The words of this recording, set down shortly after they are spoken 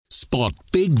spot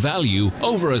big value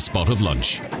over a spot of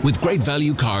lunch. With great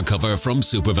value car cover from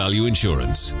Super Value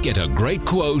Insurance. Get a great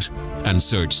quote and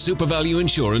search Super Value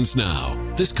Insurance now.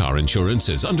 This car insurance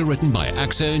is underwritten by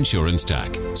AXA Insurance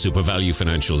DAC. Super Value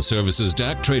Financial Services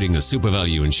DAC, trading as Super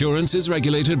Value Insurance, is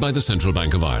regulated by the Central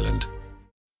Bank of Ireland.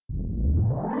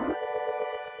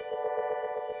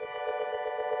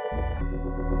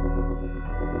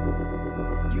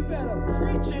 You better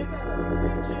preach it,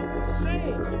 say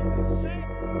it.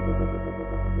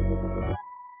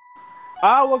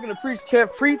 Welcome to Preach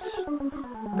Kev Preach.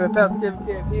 The Pastor Kevin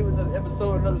Kev here with another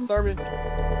episode, another sermon.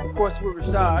 Of course, with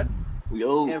Rashad.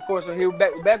 Yo. And of course, we're here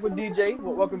back with DJ.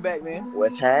 Welcome back, man.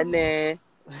 What's happening?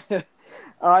 All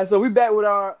right, so we're back with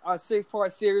our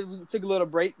 6-part series. We took a little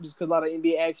break just because a lot of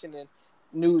NBA action and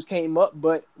news came up,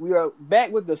 but we are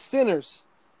back with the centers.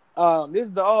 This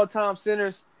is the all-time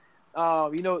centers.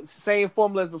 Same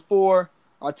formula as before.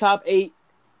 Our top 8,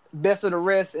 best of the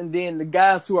rest, and then the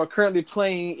guys who are currently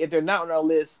playing, if they're not on our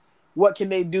list, what can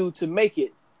they do to make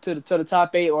it to the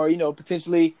top 8, or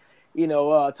potentially,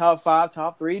 top 5,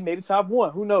 top 3, maybe top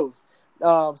 1. Who knows?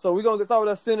 So we're gonna get started with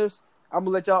our centers. I'm gonna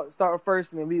let y'all start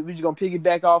first, and then we're just gonna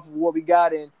piggyback off of what we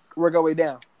got and work our way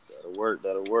down.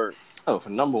 That'll work. Oh, for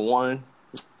number one,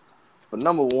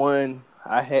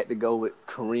 I had to go with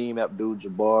Kareem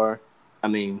Abdul-Jabbar. I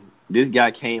mean, this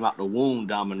guy came out the womb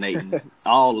dominating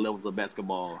all levels of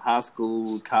basketball, high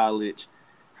school, college.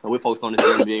 And we're focused on this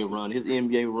NBA run. His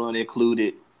NBA run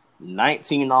included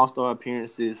 19 All-Star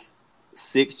appearances,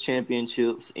 6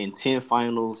 championships, and 10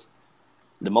 finals.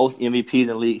 The most MVPs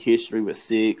in league history with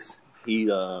 6. He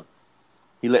led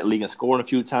the league in scoring a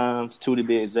few times, 2 to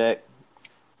be exact.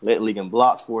 Led the league in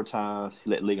blocks 4 times. He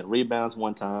led the league in rebounds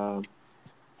 1 time.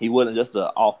 He wasn't just an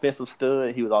offensive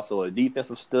stud; he was also a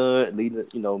defensive stud, leading,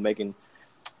 making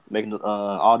the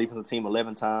all defensive team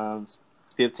 11 times,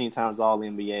 15 times All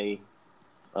NBA,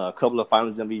 a couple of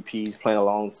Finals MVPs, playing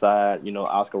alongside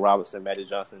Oscar Robertson, Magic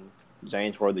Johnson,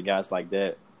 James Worthy, guys like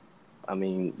that. I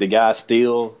mean, the guy's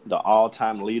still the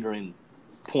all-time leader in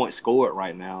points scored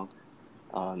right now.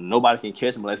 Nobody can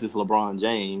catch him unless it's LeBron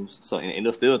James. So, and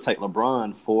it'll still take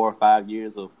LeBron 4 or 5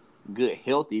 years of good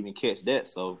health to even catch that.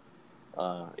 So.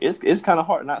 It's kind of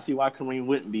hard to not see why Kareem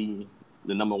wouldn't be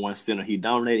the number 1 center. He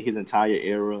dominated his entire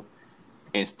era,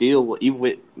 and still, even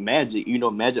with Magic,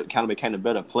 Magic kind of became a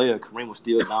better player. Kareem was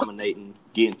still dominating,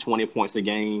 getting 20 points a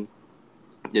game.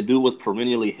 The dude was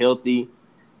perennially healthy.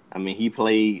 I mean, he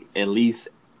played at least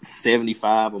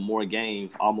 75 or more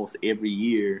games almost every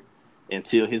year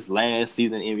until his last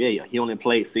season in the NBA. He only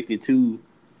played 62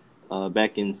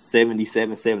 back in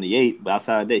 77, 78, but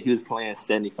outside of that, he was playing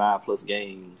 75-plus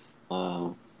games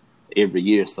every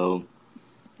year. So,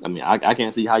 I mean, I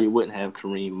can't see how you wouldn't have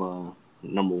Kareem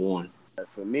number 1.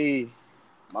 For me,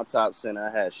 my top center,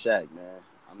 I had Shaq, man.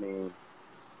 I mean,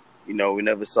 we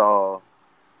never saw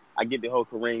 – I get the whole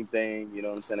Kareem thing, you know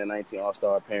what I'm saying, the 19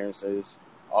 All-Star appearances,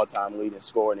 all-time leading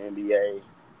scorer in the NBA,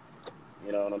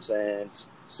 you know what I'm saying,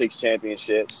 6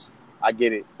 championships. I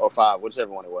get it, or 5,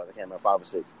 whichever one it was. I can't remember, 5 or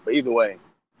 6. But either way,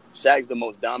 Shaq's the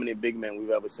most dominant big man we've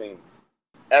ever seen,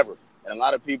 ever. And a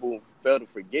lot of people fail to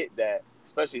forget that,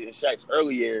 especially in Shaq's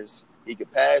early years, he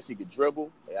could pass, he could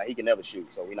dribble. He could never shoot,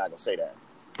 so we're not going to say that.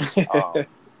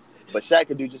 But Shaq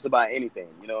could do just about anything,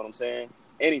 you know what I'm saying?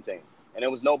 Anything. And there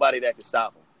was nobody that could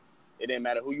stop him. It didn't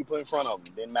matter who you put in front of him.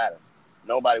 It didn't matter.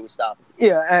 Nobody would stop him.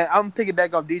 Yeah, and I'm picking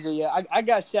back off DJ. Yeah, I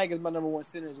got Shaq as my number 1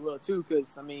 center as well, too,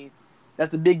 because, I mean, that's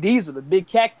the big diesel, the big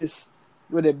cactus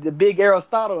with the big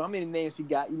Aristotle. How many names he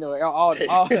got? All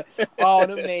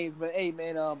them names. But hey,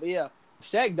 man, but yeah,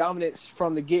 Shaq dominates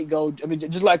from the get go. I mean,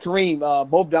 just like Kareem,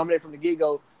 both dominate from the get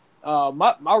go.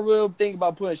 My real thing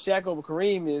about putting Shaq over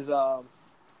Kareem is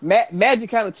Magic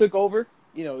kind of took over.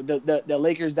 The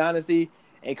Lakers dynasty,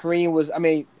 and Kareem was. I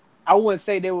mean, I wouldn't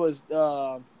say there was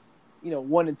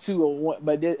 1 and 2 or 1,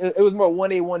 but it was more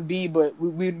 1A, 1B. But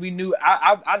we knew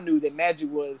I knew that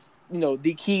Magic was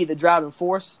the key, the driving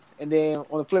force. And then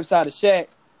on the flip side of Shaq,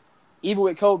 even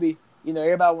with Kobe,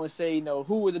 everybody want to say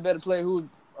who was the better player, who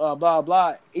blah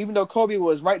blah. Even though Kobe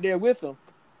was right there with him,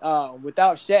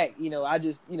 without Shaq,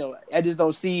 I just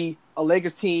don't see a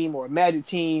Lakers team or a Magic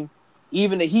team,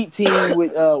 even a Heat team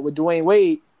with Dwayne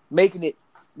Wade making it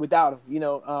without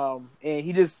him. And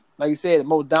he just, like you said, the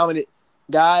most dominant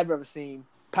guy I've ever seen.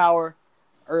 Power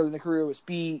early in the career with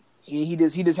speed. He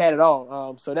just had it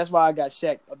all. So that's why I got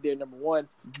Shaq up there number 1.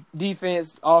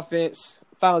 Defense, offense,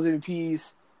 Finals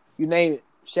MVPs, you name it.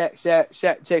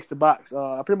 Shaq checks the box.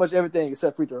 Pretty much everything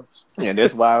except free throws. Yeah,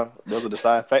 that's why those are the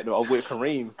side factor. With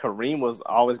Kareem was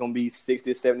always going to be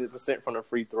 60, 70% from the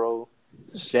free throw.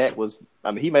 Shaq was.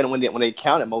 I mean, he made them when they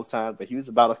counted most times, but he was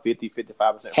about a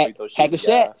 50-55% free throw Hack shooting of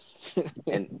guy.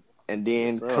 Shaq. And then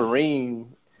Yes, sir. Kareem,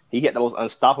 he had the most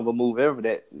unstoppable move ever.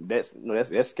 That's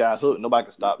Sky Hook. Nobody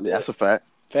can stop that. That's a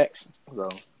fact. Facts. So,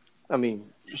 I mean,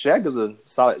 Shaq is a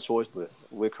solid choice, but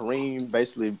with Kareem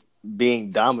basically being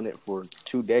dominant for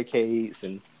 2 decades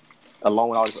and along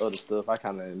with all this other stuff,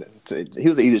 he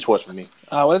was an easy choice for me.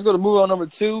 Well, let's go to move on number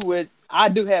 2, which I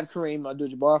do have Kareem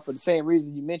Abdul-Jabbar for the same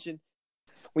reason you mentioned.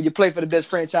 When you play for the best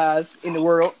franchise in the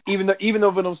world, even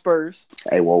though for them Spurs.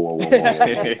 Hey, whoa.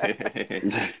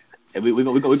 And we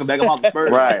can back up off the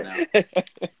Spurs right now.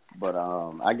 But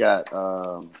I got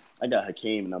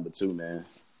Hakeem number 2, man.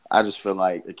 I just feel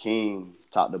like Hakeem,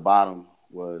 top to bottom,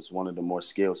 was one of the more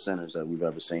skilled centers that we've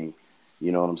ever seen.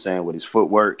 You know what I'm saying? With his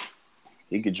footwork,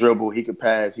 he could dribble, he could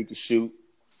pass, he could shoot.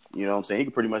 You know what I'm saying? He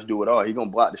could pretty much do it all. He gonna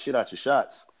block the shit out your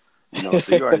shots. You know,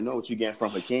 so you already know what you're getting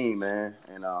from Hakeem, man.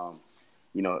 And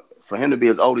you know, for him to be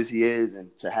as old as he is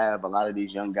and to have a lot of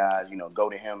these young guys, you know, go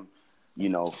to him, you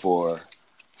know, for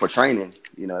training,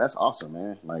 you know, that's awesome,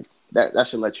 man. Like that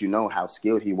should let you know how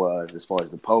skilled he was as far as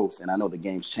the post. And I know the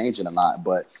game's changing a lot,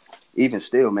 but even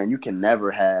still, man, you can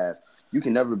never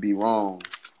be wrong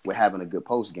with having a good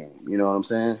post game. You know what I'm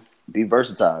saying? Be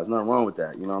versatile. There's nothing wrong with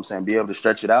that. You know what I'm saying? Be able to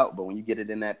stretch it out, but when you get it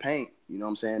in that paint, you know what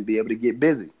I'm saying? Be able to get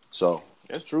busy. So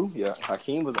that's true. Yeah,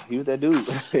 Hakeem was that dude.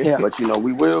 Yeah. But you know,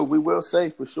 we will say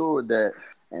for sure that,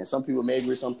 and some people may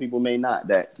agree, some people may not,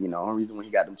 that, you know, the only reason when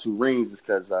he got them 2 rings is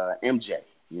because MJ.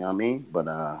 You know what I mean? But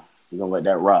we're gonna let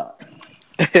that rock.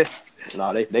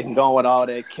 No, they can go on with all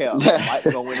that cap. Mike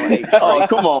gonna win on 8 straight. Oh,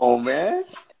 come on, man.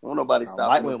 Don't nobody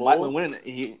stop him. Mike went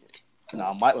winning.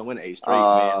 Mike went winning 8 straight,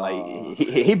 man. Like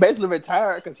he basically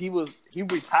retired because he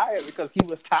retired because he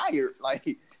was tired. Like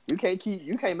you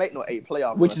can't make no 8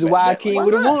 playoff. Which is why King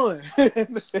would have won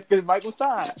because Mike was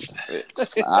tired.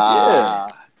 Yeah.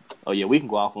 Oh yeah, we can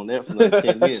go off on that for another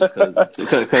 10 minutes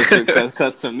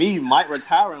because to me, Mike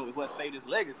retiring was what saved his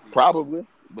legacy. Probably.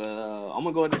 But I'm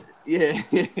gonna go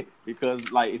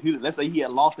because like let's say he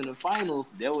had lost in the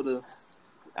finals, that would have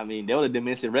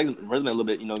diminished his resume a little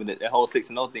bit. You know, that whole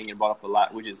 6-0 thing it brought up a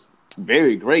lot, which is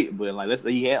very great. But like let's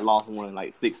say he had lost one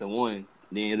like 6-1,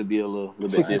 then it'll be a little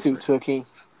bit 6-2 to a King.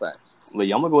 Facts. But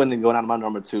yeah, I'm gonna go ahead and go down to my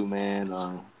number 2, man.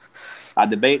 I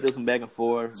debated this one back and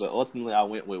forth, but ultimately I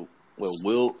went with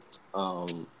Wilt.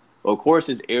 Of course,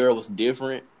 his era was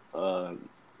different.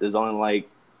 There's only like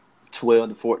 12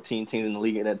 to 14 teams in the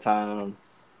league at that time.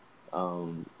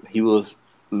 He was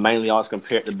mainly always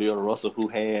compared to Bill Russell, who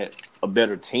had a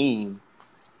better team.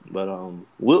 But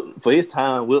Wilt, for his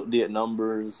time, Wilt did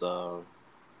numbers.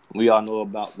 We all know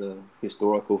about the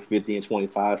historical 50 and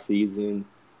 25 season,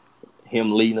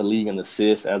 him leading the league in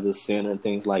assists as a center and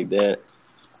things like that.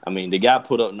 I mean, the guy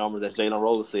put up numbers, as Jalen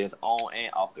Rose says, on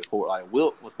and off the court. Like,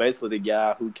 Wilt was basically the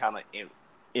guy who kind of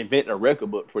invented a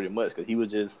record book pretty much because he was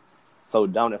just so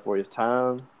dominant for his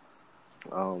time.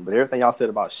 But everything y'all said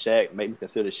about Shaq made me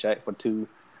consider Shaq for 2,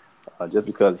 just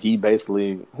because him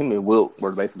and Wilt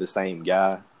were basically the same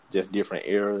guy, just different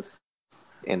eras.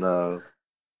 And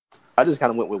I just kind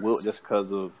of went with Wilt just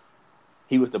because of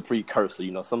he was the precursor.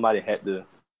 You know, somebody had to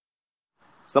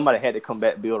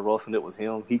combat Bill Russell, and it was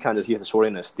him. He kind of hit the short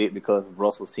end of the stick because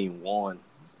Russell's team won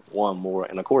more,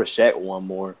 and of course Shaq won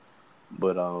more.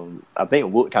 But I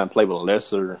think Wilt kind of played with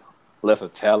lesser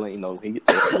talent. You know, he hit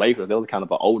the Lakers. They was kind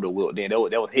of an older Wilt. Then that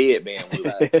was headband Wilt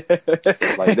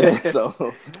like that.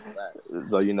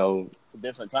 So you know, it's a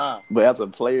different time. But as a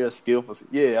player, skill for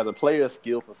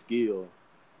skill,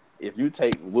 if you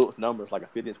take Wilt's numbers like a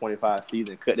 50-25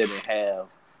 season, cut that in half.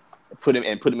 Put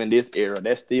him in this era,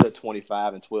 that's still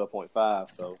 25 and 12.5.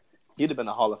 So he'd have been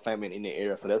a Hall of Famer in the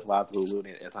era. So that's why I threw Wilt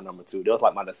in as my number 2. That was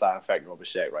like my deciding factor over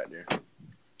Shaq right there.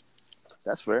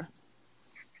 That's fair.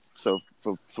 So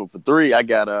for 3, I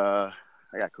got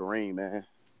Kareem, man.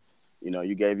 You know,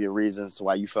 you gave your reasons to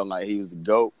why you felt like he was the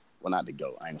GOAT. Well, not the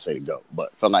GOAT. I ain't gonna say the GOAT,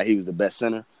 but felt like he was the best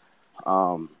center.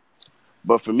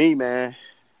 But for me, man,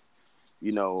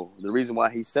 you know, the reason why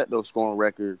he set those scoring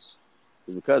records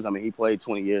is because, I mean, he played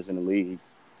 20 years in the league.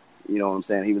 You know what I'm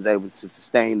saying? He was able to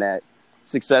sustain that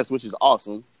success, which is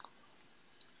awesome.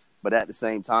 But at the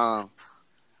same time,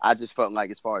 I just felt like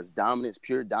as far as dominance,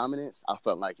 pure dominance, I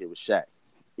felt like it was Shaq.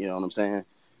 You know what I'm saying?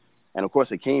 And, of course,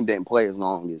 Hakeem didn't play as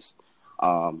long as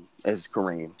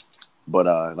Kareem. But,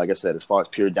 like I said, as far as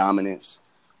pure dominance,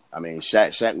 I mean,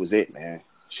 Shaq was it, man.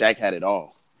 Shaq had it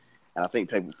all. And I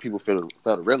think people fail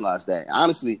to realize that.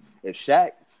 Honestly, if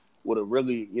Shaq would have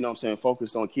really, you know what I'm saying,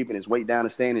 focused on keeping his weight down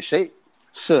and staying in shape,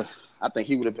 I think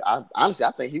he would have. Honestly,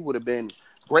 I think he would have been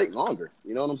great longer.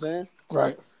 You know what I'm saying?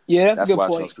 Right. Yeah, that's a good why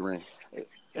point. I chose Kareem.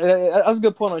 That's a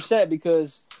good point on Shaq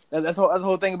because that's the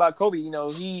whole thing about Kobe. You know,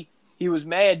 he was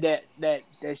mad that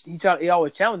he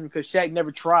always challenged him because Shaq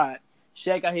never tried.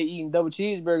 Shaq out here eating double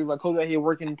cheeseburgers while Kobe out here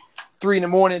working 3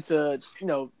 a.m. to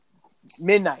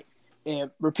midnight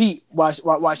and repeat while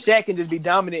Shaq can just be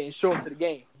dominant and show up to the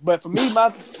game. But for me,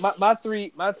 my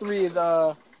three is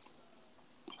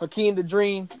Hakeem the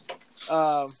Dream.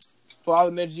 For all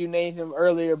the mentions you named him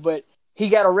earlier, but he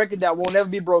got a record that will never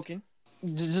be broken.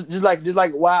 Just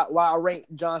like why I rank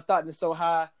John Stockton so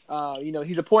high.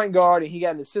 He's a point guard and he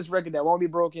got an assist record that won't be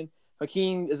broken.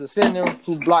 Hakeem is a center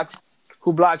who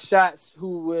blocks shots.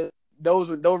 Those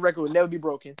records would never be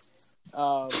broken.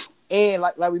 And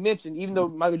like we mentioned, even though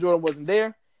Michael Jordan wasn't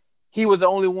there, he was the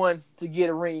only one to get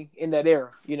a ring in that era.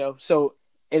 So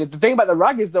and the thing about the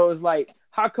Rockets though is like,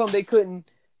 how come they couldn't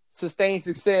sustain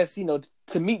success?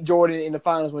 To meet Jordan in the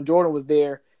finals when Jordan was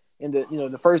there in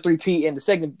the first three-peat and the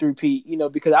second three-peat.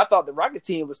 Because I thought the Rockets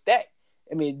team was stacked.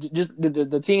 I mean, just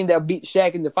the team that beat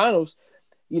Shaq in the finals.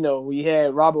 We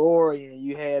had Robert Horry and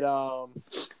you had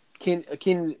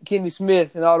Kenny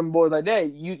Smith and all them boys like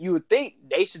that. You would think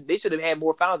they should have had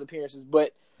more finals appearances,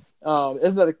 but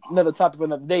it's another topic for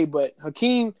another day. But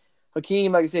Hakeem,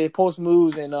 like I said, post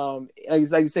moves and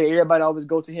like you say, everybody always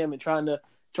go to him and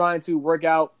trying to work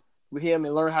out with him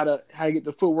and learn how to get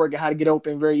the footwork and how to get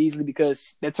open very easily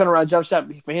because that turnaround jump shot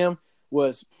for him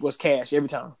was cash every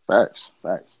time. Facts.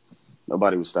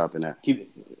 Nobody was stopping that.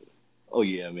 Oh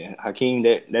yeah, man. Hakeem,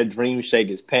 that dream shake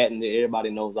is patented.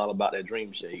 Everybody knows all about that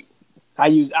dream shake. I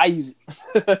use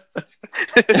it.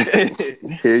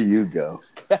 Here you go.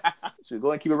 So go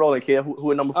ahead and keep it rolling, kid.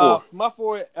 Who at number 4? My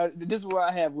 4, this is where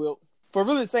I have Wilt. For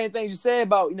really the same things you said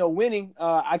about winning,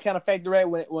 I kind of factor that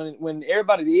when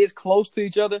everybody is close to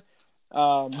each other.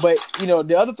 But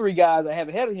the other 3 guys I have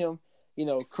ahead of him,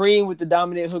 Kareem with the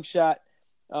dominant hook shot,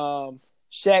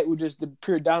 Shaq with just the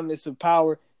pure dominance of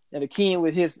power, and Hakeem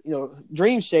with his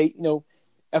dream shake.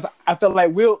 I felt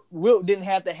like Wilt didn't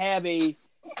have to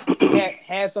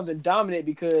have something dominant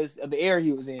because of the era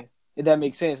he was in. If that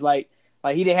makes sense, like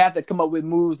he didn't have to come up with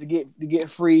moves to get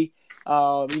free.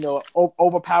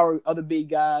 Overpower other big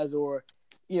guys or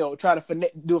try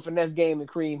to do a finesse game and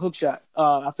Kareem hook shot.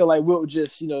 I feel like Wilt was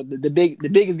just the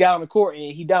biggest guy on the court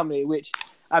and he dominated. Which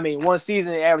I mean, one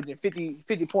season averaging 50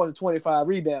 points and 25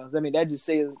 rebounds. I mean, that just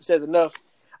says enough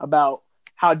about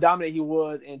how dominant he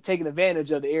was and taking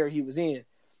advantage of the era he was in.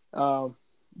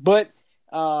 But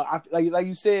like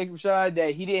you said, Rashad,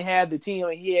 that he didn't have the team.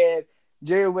 He had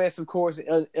Jerry West, of course,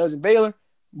 and Elgin Baylor,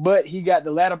 but he got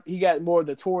more of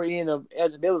the Tory end of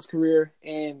Elgin Baylor's career,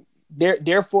 and their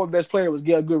 4th best player was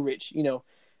Gail Goodrich,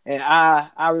 and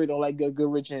I really don't like Gail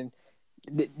Goodrich, and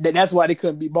that's why they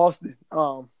couldn't beat Boston,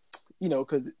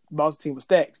 because Boston team was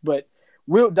stacked. But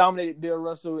Wilt dominated Bill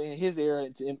Russell in his era,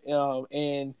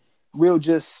 and Wilt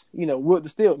just, Wilt the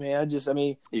steal, man.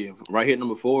 Yeah, right here,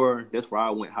 number 4. That's where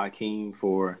I went Hakeem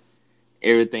for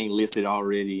everything listed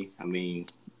already. I mean,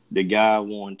 the guy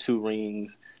won 2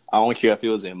 rings. I don't care if it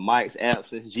was in Mike's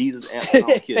absence, Jesus' absence. I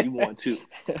don't care. You won 2.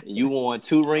 You won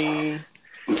 2 rings.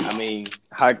 I mean,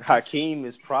 Hakeem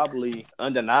is probably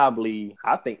undeniably,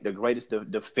 I think, the greatest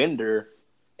defender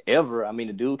ever. I mean,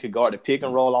 the dude could guard the pick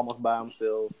and roll almost by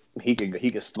himself. He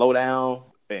could slow down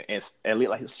and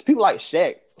like people like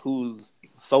Shaq, who's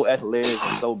so athletic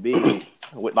and so big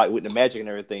with the magic and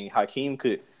everything. Hakeem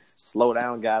could slow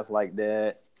down guys like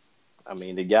that. I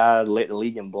mean, the guy led the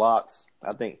league in blocks,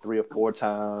 I think 3 or 4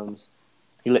 times.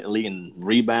 He led the league in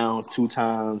rebounds 2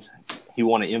 times. He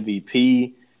won an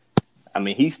MVP. I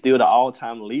mean, he's still the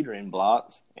all-time leader in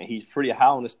blocks, and he's pretty high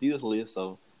on the steals list.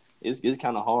 So it's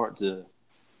kind of hard to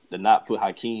not put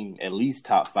Hakeem at least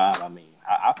top 5. I mean,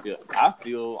 I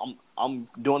feel I'm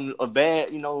doing a bad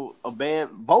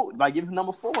vote by giving him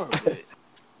number 4. But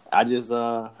I just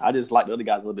like the other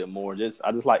guys a little bit more. I just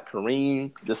like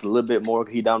Kareem just a little bit more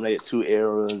because he dominated 2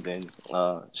 eras, and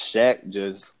Shaq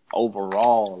just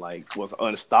overall was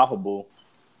unstoppable.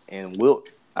 And Wilt,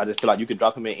 I just feel like you could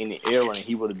drop him in any era and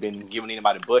he would have been giving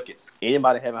anybody buckets.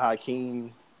 Anybody having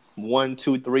Hakeem 1,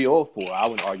 2, 3, or 4, I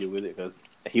wouldn't argue with it because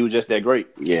he was just that great.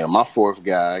 Yeah, my 4th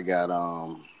guy,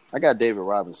 I got David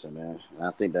Robinson, man. And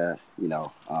I think that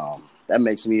that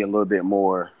makes me a little bit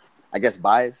more, I guess,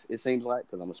 biased, it seems like,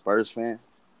 because I'm a Spurs fan.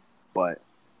 But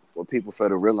what people fail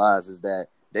to realize is that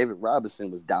David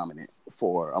Robinson was dominant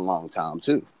for a long time,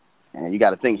 too. And you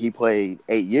got to think he played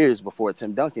 8 years before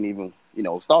Tim Duncan even,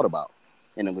 was thought about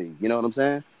in the league. You know what I'm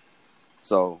saying?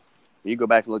 So when you go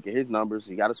back and look at his numbers,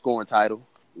 he got a scoring title,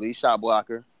 lead shot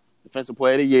blocker, defensive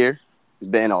player of the year. He's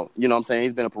been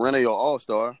he's been a perennial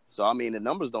all-star. So, I mean, the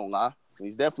numbers don't lie.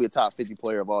 He's definitely a top 50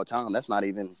 player of all time. That's not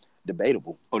even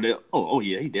debatable. Yeah,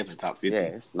 he definitely top 50. Yeah,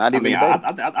 it's not even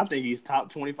debatable. I think he's top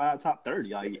 25, top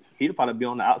 30. Like, he'd probably be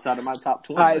on the outside of my top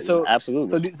 20. All right, so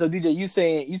absolutely. So DJ, you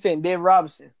saying David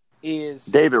Robinson is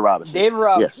David Robinson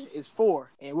yes. is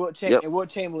 4, and Wilt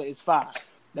Chamberlain is 5.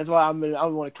 That's why I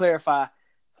want to clarify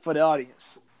for the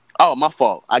audience. Oh, my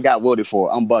fault. I got Wilt at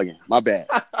 4. I'm bugging. My bad.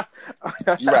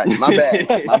 You're right.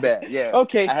 My bad. Yeah.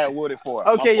 Okay. I had Wilt at 4.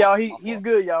 Okay, y'all. He's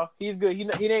good, y'all. He's good. He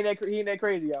ain't that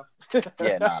crazy, y'all.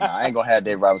 Yeah, nah. I ain't gonna have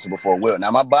Dave Robinson before Wilt.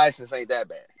 Now my biases ain't that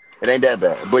bad. It ain't that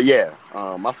bad. But yeah,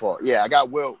 my fault. Yeah, I got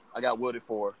Wilt at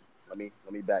 4. Let me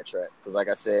backtrack, because like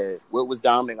I said, Wilt was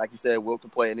dominant. Like you said, Wilt can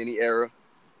play in any era.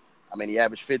 I mean, he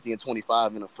averaged 50 and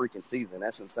 25 in a freaking season.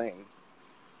 That's insane.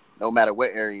 No matter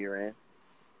what area you're in.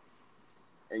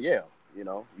 And yeah,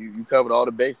 you covered all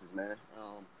the bases, man.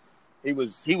 He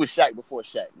was Shaq before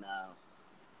Shaq. Now,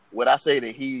 would I say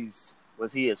that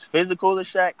was he as physical as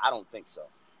Shaq? I don't think so.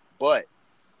 But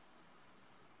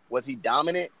was he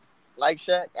dominant like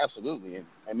Shaq? Absolutely,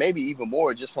 and maybe even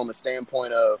more just from a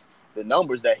standpoint of the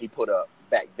numbers that he put up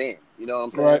back then. You know what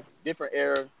I'm saying? Right. Different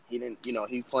era. He didn't.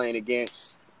 He's playing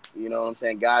against. You know what I'm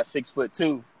saying? Guys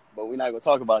 6'2", but we're not gonna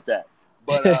talk about that.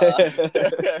 But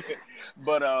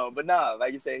but nah,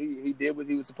 like you said, he did what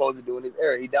he was supposed to do in his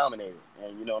era. He dominated,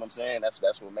 and you know what I'm saying. That's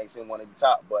what makes him one of the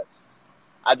top. But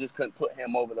I just couldn't put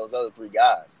him over those other 3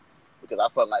 guys because I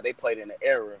felt like they played in an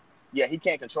era. Yeah, he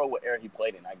can't control what era he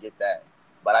played in. I get that,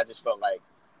 but I just felt like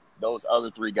those other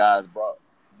 3 guys brought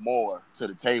more to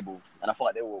the table, and I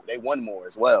felt like they won more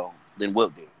as well than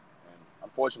Wilt did. And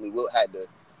unfortunately, Wilt had to,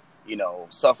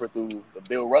 suffer through the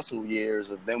Bill Russell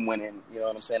years of them winning,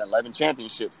 11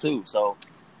 championships too. So,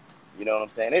 you know what I'm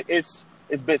saying? It's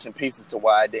bits and pieces to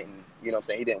why I didn't, he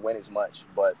didn't win as much.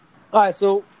 But all right,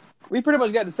 so we pretty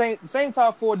much got the same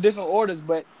top 4 different orders,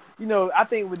 but I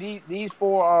think with these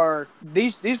 4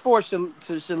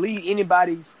 should lead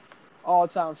anybody's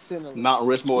all-time centers. Mount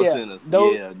Rushmore centers.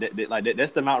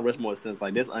 That's the Mount Rushmore centers.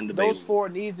 Like, that's undebatable. Those 4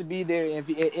 needs to be there.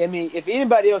 If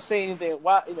anybody else say anything,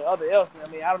 other else,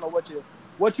 I don't know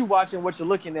what you watching, what you're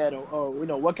looking at, or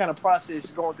what kind of process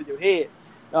is going through your head.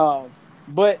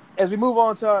 But as we move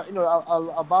on to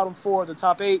our bottom 4, the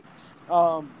top 8,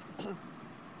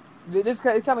 this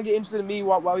kind of get interested in me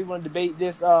while we want to debate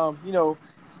this.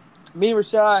 Me and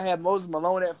Rashad had Moses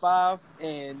Malone at 5,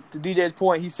 and to DJ's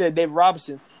point, he said David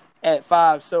Robinson at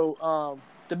 5. So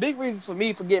the big reason for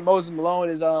me for getting Moses Malone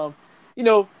is I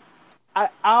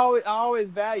always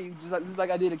value just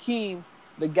like I did Akeem,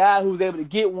 the guy who's able to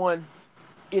get one,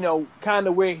 kind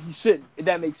of where he shouldn't, if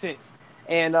that makes sense.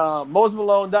 And Moses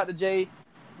Malone, Dr. J,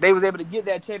 they was able to get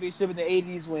that championship in the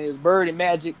 80s when it was Bird and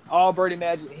Magic, all Bird and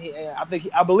Magic.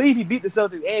 I believe he beat the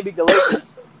Celtics and beat the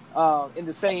Lakers in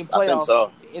the same playoff. I think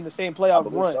so. In the same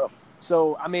playoff run.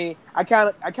 So I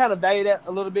kind of value that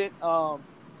a little bit.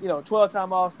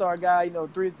 12-time All-Star guy,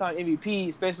 3-time MVP,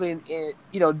 especially in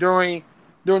during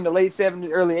the late 70s,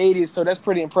 early 80s. So that's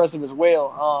pretty impressive as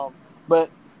well.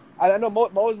 But I know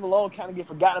Moses Malone kind of get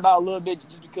forgotten about a little bit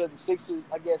just because the Sixers,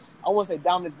 I guess, I won't say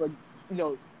dominance, but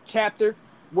chapter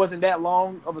wasn't that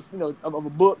long of a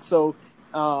book. So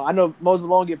I know Moses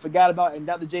Malone get forgot about, and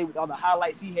Dr. J with all the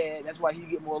highlights he had, that's why he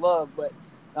get more love. But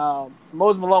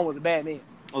Moses Malone was a bad man.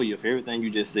 Oh yeah, for everything you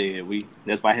just said,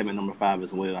 that's why I have him number 5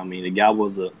 as well. I mean, the guy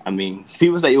was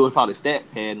people say it was probably stat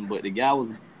padding, but the guy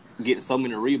was getting so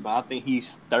many rebounds. I think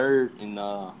he's 3rd in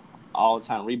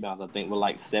all-time rebounds. I think with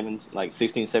like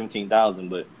 16, 17,000.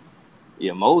 But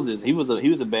yeah, Moses, he was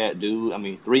a bad dude. I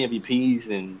mean, 3 MVPs,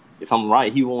 and if I'm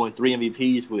right, he won 3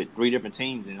 MVPs with 3 different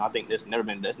teams, and I think that's never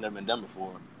been done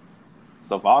before.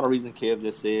 So for all the reasons Kev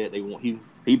just said,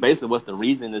 he basically was the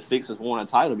reason the Sixers won a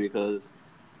title, because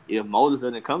if Moses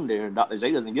doesn't come there, Dr.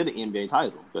 J doesn't get an NBA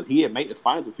title, because he had made the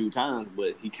finals a few times,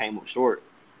 but he came up short.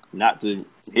 Not to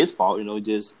his fault,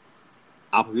 just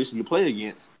opposition you play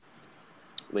against.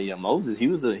 But yeah, Moses, he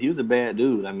was a bad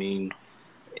dude. I mean,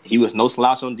 he was no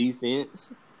slouch on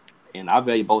defense, and I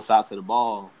value both sides of the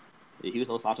ball. Yeah, he was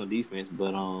no slouch on defense,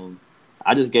 but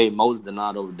I just gave Moses the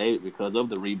nod over David because of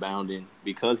the rebounding,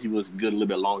 because he was good a little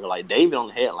bit longer. Like, David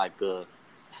only had like a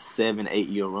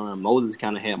 7-8 year run. Moses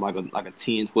kind of had like a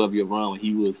 10-12 year run when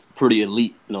he was pretty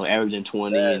elite, averaging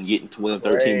 20 and getting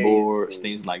 12-13 boards,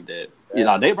 things like that.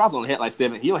 David Robinson only had like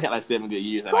 7. He only had like 7 good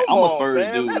years. Like, almost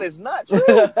Spurs dude. That is not true.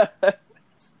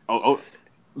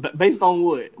 Based on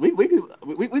what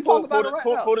we talk about it right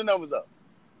now. Pull the numbers up.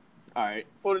 All right,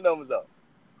 pull the numbers up.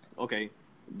 Okay,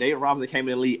 David Robinson came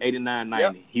in the league 89, 90.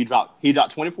 Yep. He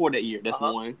dropped 24 that year. That's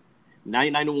 1.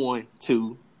 90, 91,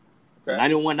 2. Okay.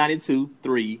 91, 92,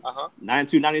 3.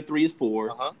 92, 93 is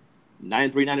 4.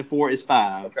 93, 94 is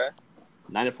 5. Okay.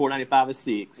 94, 95 is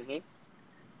 6.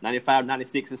 95,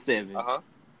 96, and 7.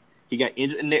 He got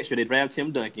injured the next year. They drafted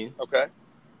Tim Duncan. Okay.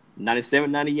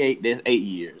 97, 98, that's 8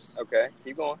 years. Okay,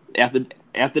 keep going. After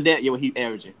that, yeah, he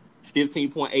averaging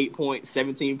 15.8 points,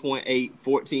 17.8,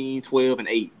 14, 12, and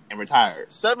 8, and retired.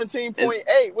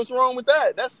 17.8. What's wrong with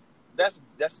that? That's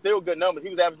still good numbers. He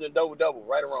was averaging double,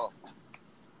 right or wrong?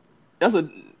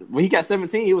 When he got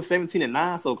 17, he was 17 and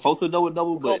 9, so close to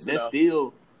double, but that's enough.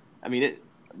 Still, I mean,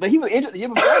 but he was injured the year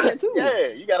before that too. Yeah,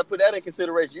 you got to put that in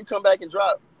consideration. You come back and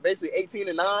drop basically 18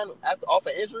 and 9 off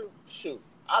an injury. Shoot,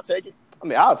 I'll take it. I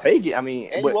mean, I'll take it. I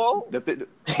mean, and but you old? The thing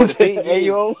is,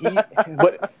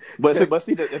 but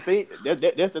see, the thing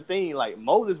that's the thing. Like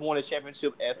Moses won a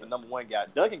championship as the number 1 guy.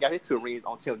 Duncan got his 2 rings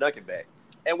on Tim Duncan back.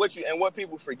 And what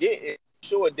people forget is,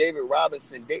 sure, David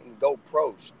Robinson didn't go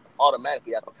pro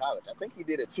automatically after college. I think he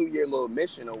did a 2-year little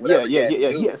mission or whatever. Yeah.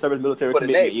 He had service military for the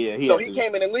commitment. Navy. So he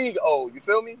came in the league. Oh, you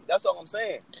feel me? That's all I'm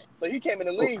saying. So he came in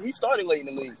the league. He started late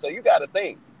in the league. So you got to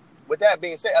think. With that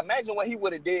being said, imagine what he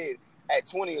would have did at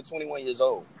 20 or 21 years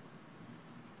old.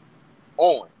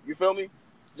 You feel me?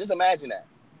 Just imagine that.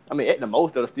 I mean, at the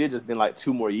most, it'll still just been like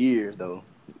 2 more years, though.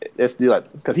 It's still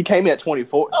like, because he came in at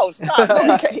 24. Oh, stop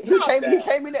that. He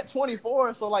came in at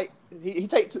 24, so like he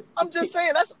take 2. I'm just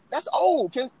saying that's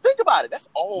old. Think about it. That's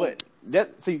old.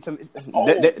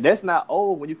 But that's not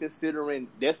old when you considering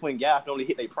that's when guys can only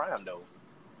hit their prime though.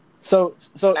 So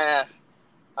I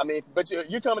mean, but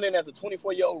you're coming in as a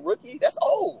 24-year-old rookie. That's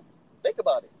old. Think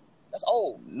about it. That's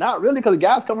old. Not really, because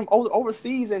guys come from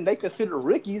overseas and they consider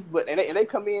rookies, but and they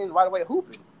come in right away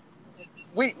hooping.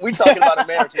 We talking about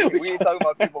Americans. We ain't talking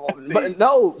about people overseas. But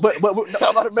we're talking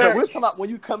about Americans. We're talking about when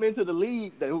you come into the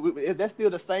league. That's still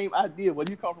the same idea. When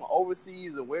you come from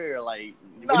overseas or where, like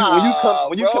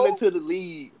when you come into the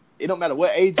league, it don't matter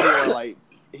what age you are. Like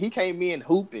he came in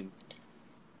hooping.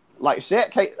 Like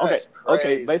Shaq came.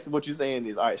 Okay. Basically, what you're saying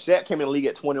is, all right. Shaq came in the league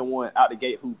at 21, out the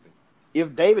gate hooping.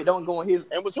 If David don't go on his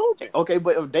and was hooping. Okay,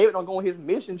 but if David don't go on his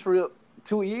mission trip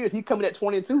 2 years, he coming at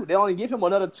 22. They only give him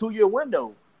another 2-year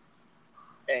window.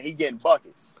 And he getting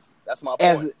buckets. That's my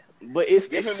point. But it's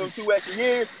give him them 2 extra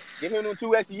years. Give him them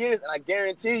 2 extra years, and I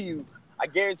guarantee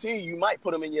you might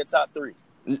put him in your top 3.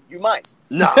 You might.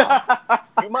 No,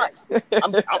 you might.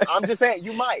 I'm just saying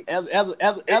you might.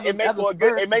 It makes for a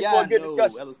good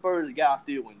discussion. As a Spurs guy, I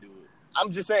still wouldn't do it.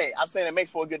 I'm saying it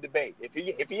makes for a good debate.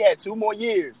 If he had 2 more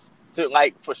years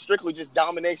to for strictly just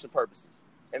domination purposes,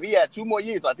 if he had 2 more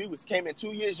years, like if he came in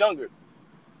 2 years younger.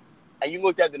 And you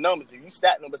looked at the numbers, if you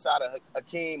stacked them beside a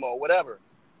Hakeem or whatever,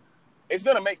 it's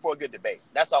gonna make for a good debate.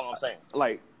 That's all I'm saying. It's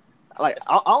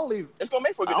gonna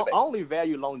make for a good debate. I only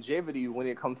value longevity when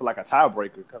it comes to like a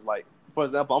tiebreaker, because like for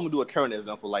example, I'm gonna do a current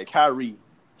example. Like Kyrie,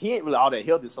 he ain't really all that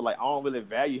healthy, so like I don't really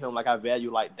value him like I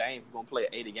value like Dame, who's gonna play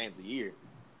 80 games a year.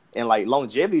 And like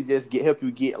longevity just help you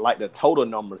get like the total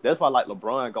numbers. That's why like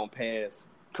LeBron gonna pass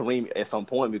Kareem at some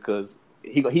point, because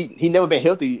he never been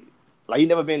healthy. Like, he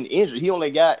never been injured. He only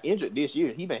got injured this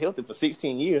year. He been healthy for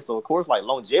 16 years. So, of course, like,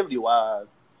 longevity-wise,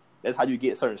 that's how you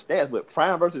get certain stats. But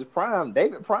prime versus prime,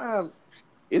 David Prime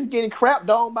is getting crapped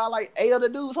on by, like, 8 other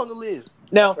dudes on the list.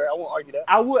 Now, I won't argue that.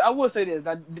 I will say this.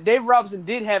 Now, David Robinson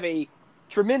did have a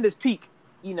tremendous peak,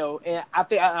 and I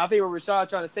think what Rashad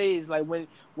trying to say is, like, when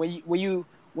you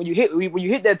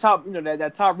hit that top,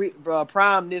 that top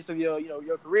primeness of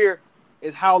your career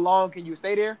is how long can you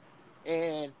stay there.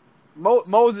 And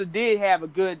Moses did have a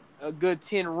good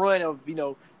 10 run of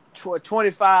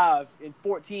 25 and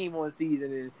 14 one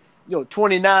season, and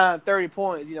 29, 30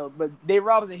 points, but Dave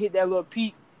Robinson hit that little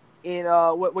peak in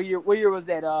what year was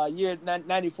that, year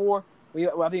 94?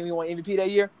 I think we won MVP that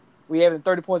year. We having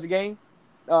 30 points a game.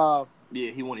 Yeah,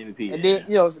 he won MVP. And then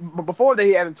before that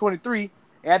he having 23.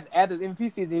 After his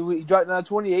MVP season he dropped down to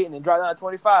 28 and then dropped down to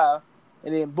 25,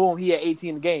 and then boom, he had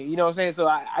 18 a game. You know what I'm saying? So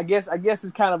I guess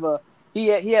it's kind of He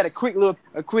had a quick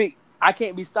I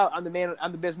can't be stopped. I'm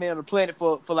the best man on the planet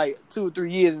for like 2 or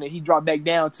 3 years, and then he dropped back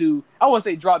down to, I wouldn't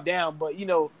say drop down, but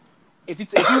if he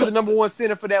was the number 1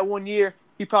 center for that 1 year,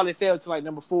 he probably fell to like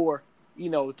number 4,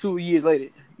 2 years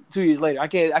later. I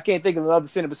can't think of another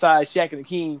center besides Shaq and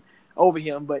Hakeem over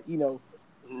him, but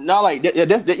not like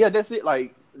that's it.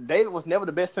 Like David was never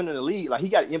the best center in the league. Like he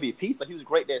got MVP, so he was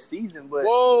great that season. But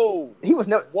he was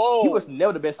never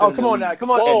the best center. Oh, come on now,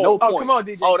 come on. At no point. Come on,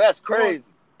 DJ. Oh, that's crazy.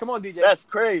 Come on, DJ. That's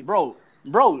crazy, bro.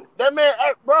 That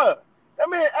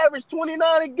man averaged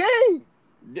 29 a game.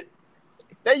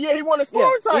 That year he won a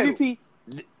scoring title. MVP.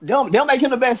 They'll make him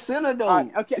the best center though.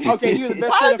 Right, okay, he was the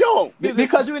best center. I don't.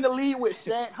 Because you're in the league with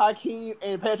Shaq, Hakeem,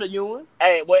 and Patrick Ewing.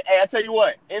 Hey, I tell you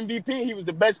what, MVP, he was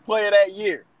the best player that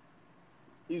year.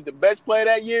 He's the best player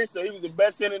that year, so he was the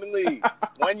best center in the league.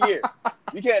 1 year.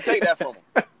 You can't take that from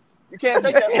him. You can't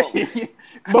take that from him.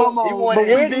 Come He on, won but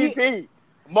where MVP,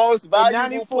 most in valuable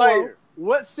 94, player.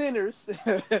 what centers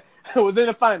was in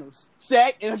the finals?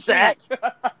 Shaq and Shaq,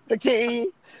 Hakeem. Hakeem.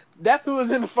 That's who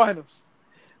was in the finals.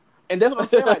 and that's what I'm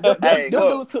saying. Like, them Hey, them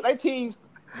look. dudes took their teams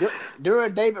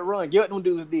during David run. Get what them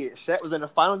dudes did. Shaq was in the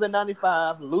finals in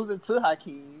 '95, losing to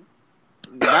Hakeem.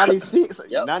 '96,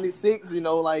 Yep. '96. You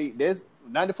know, like there's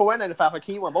 '94 and '95.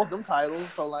 Hakeem won both them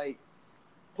titles. So like,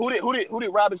 Who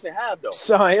did Robinson have though?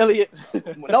 Sean Elliott.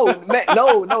 no, man,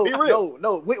 no, Be real.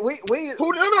 no. We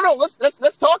No.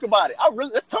 Let's talk about it.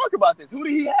 Let's talk about this. Who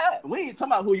did he have? we ain't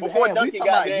talking about who you Before had. We Duncan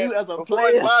talking got about there, you as a before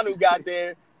player. Manu got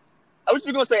there. I was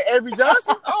you gonna say Avery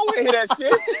Johnson? I don't want to hear that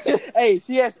shit. Hey,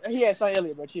 he had Sean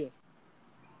Elliott, bro. Chill.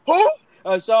 Who?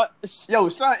 Sean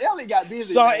Elliott got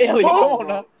busy. Sean man. Elliott. Come Come on, on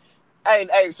now.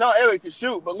 Hey, Sean Elliott can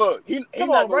shoot, but look, he Come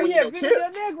not on, bro. gonna He win no had Vinny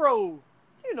chip. Del Negro.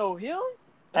 You know him.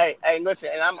 Hey, listen,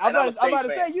 and I'm a State I'm about to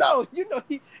fan. say, Stop. you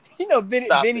know, Vinny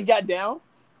it. got down.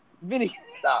 Vinny.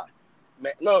 Stop.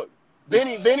 Man, look,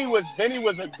 Vinny was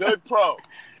a good pro.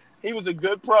 He was a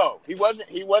good pro. He wasn't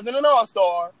an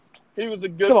all-star. He was a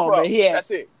good Come on, pro. man.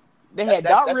 That's it. They had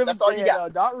That's- Doc that's- Rivers. that's all They you had,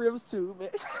 got. Doc Rivers too, man.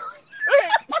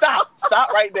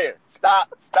 Stop right there.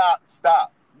 Stop.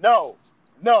 No.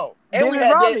 And we Dennis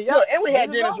had Rodman,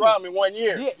 Dennis Dennis Rodman 1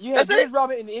 year. Yeah, you had That's Dennis it.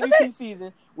 Rodman in the That's MVP it.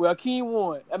 season where Akeem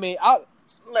won. I mean, I'm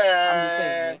just saying,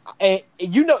 Man. man.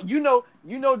 And you know,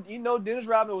 Dennis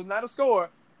Rodman was not a scorer,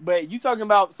 but you talking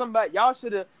about somebody y'all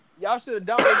should have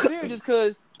dominated the series just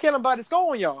because can't nobody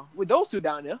score on y'all with those two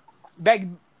down there. Back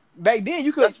then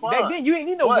you could. That's fine. Back then you ain't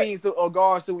need no What? wings or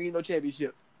guards to win no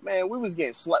championship. Man, we was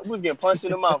getting punched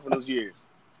in the mouth in those years.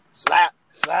 Slap.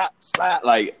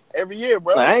 Like, Every year,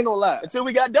 bro. I ain't gonna lie. Until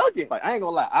we got Duncan. Like, I ain't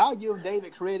gonna lie. I'll give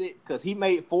David credit because he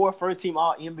made 4 first-team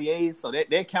All-NBAs, so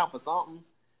that count for something.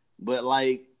 But,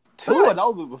 like, 2 of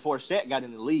those were before Shaq got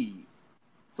in the league.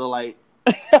 So, like...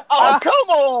 Oh, come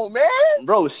on, man.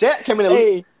 Bro, Shaq came in the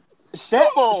league. Shaq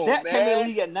on, came in the man.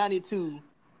 league at 92.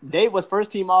 David was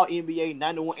first-team All-NBA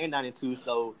 91 and 92.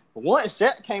 So, once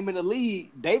Shaq came in the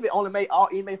league, David only made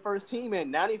All-NBA first team in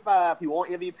 95. He won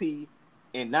MVP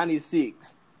in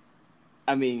 96.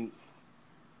 I mean...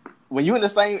 When you in the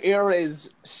same era as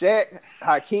Shaq,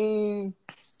 Hakeem,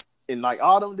 and like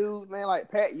all them dudes, man, like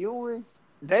Pat Ewing,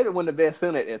 David wasn't the best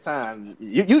center at that time.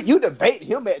 You debate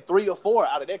him at 3 or 4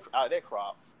 out of that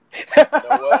crop. You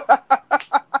know what?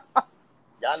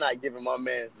 Y'all not giving my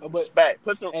man some respect.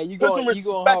 Put some respect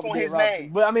on his name.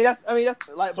 But I mean that's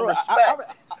Like, Some bro,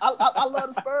 respect. I love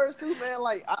the Spurs too, man.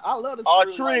 Like, I love the All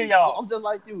Spurs. three of Like, y'all. I'm just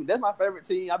like you. That's my favorite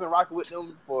team. I've been rocking with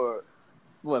them for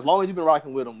as long as you've been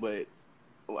rocking with them. But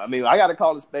I mean, I got to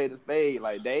call a spade a spade.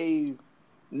 Like, Dave,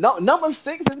 no, number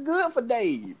 6 is good for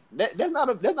Dave. That's not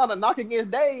a knock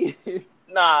against Dave.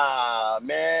 Nah,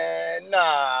 man.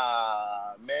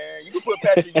 You can put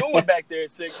Patrick Ewing back there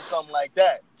at 6 or something like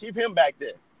that. Keep him back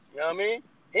there. You know what I mean?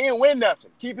 He didn't win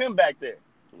nothing. Keep him back there.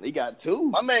 He got 2.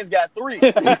 My man's got 3.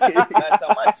 Last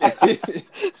time I checked.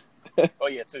 Oh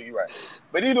yeah, 2. You're right.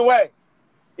 But either way,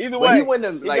 He wouldn't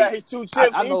have, got his 2 chips.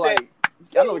 I know, he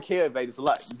said, I know Kev Vegas a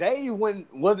lot. Dave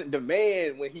wasn't the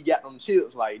man when he got them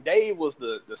chips. Like, Dave was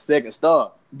the second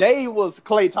star. Dave was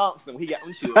Klay Thompson when he got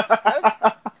them chips.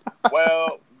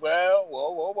 well,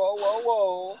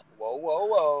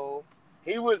 whoa.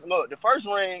 He was the first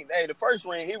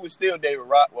ring. He was still David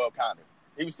Rock. Well, kind of.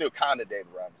 He was still kind of David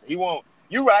Robinson. He won't.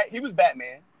 You're right. He was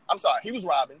Batman. I'm sorry. He was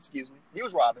Robin. Excuse me. He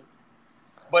was Robin.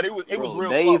 But it was real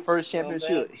Dave close. first You know what I'm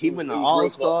championship. saying? He went It to was real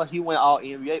All-Star. close. He went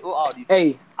All-NBA. All these.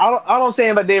 Hey, I don't say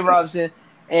about Dave Robinson,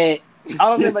 and I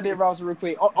don't say about Dave Robinson real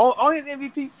quick. On his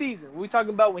MVP season, we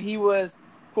talking about when he was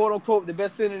quote unquote the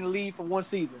best center in the league for one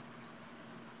season.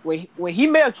 When he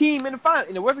met Hakeem in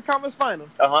the Western Conference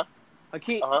Finals,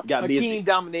 Hakeem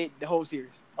dominated the whole series.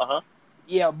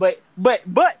 Yeah, but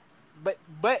this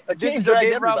is dragged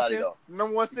Dave everybody, Robinson, though.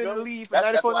 number 1 center in the league for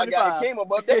That's 94, why I 95. got Hakeem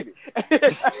above David.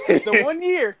 The 1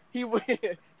 year he was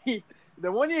the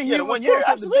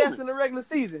absolutely. best in the regular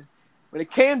season. When it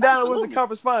came down to the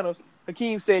conference finals,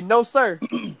 Hakeem said no sir,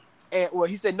 and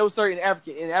he said no sir in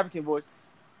African voice.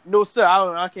 No sir,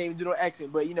 I can't even do no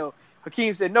accent, but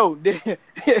Hakeem said no.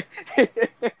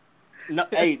 No,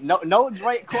 hey, no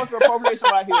Drake cultural appropriation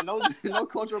right here. No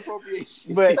cultural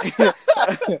appropriation.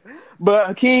 But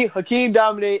Hakeem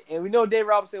dominated, and we know Dave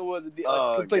Robinson was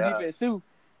could play defense too,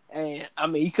 and I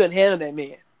mean he couldn't handle that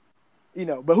man.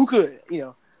 But who could?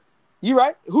 You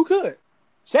right? Who could?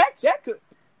 Shaq could.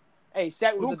 Hey,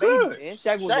 Shaq was a baby, man.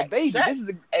 Shaq was a baby. Shaq. This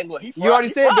is you already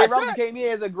said Dave Robinson came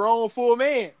in as a grown full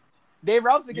man. Dave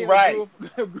Robinson came in as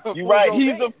a grown You're right.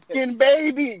 He's man. a fucking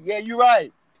baby. Yeah, you're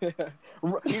right. He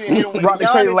didn't hit him with Rock the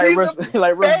cradle like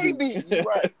Russ. baby. You're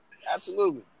right.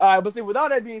 Absolutely. All right, but see, with all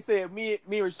that being said, me and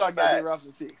Rashad got to be around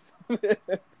for 6.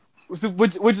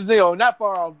 which is not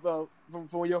far off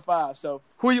from your 5. So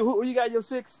who you got your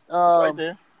 6? It's right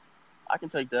there. I can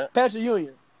take that. Patrick Ewing.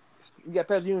 You got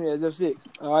Patrick Ewing as your 6.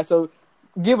 All right, so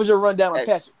give us your rundown on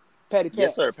Patrick. Pat.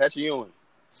 Yes, sir. Patrick Ewing.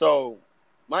 So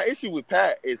my issue with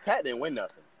Pat is Pat didn't win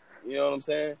nothing. You know what I'm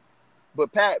saying?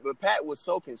 But Pat was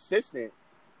so consistent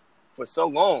for so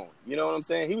long. You know what I'm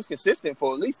saying? He was consistent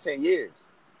for at least 10 years.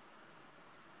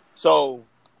 So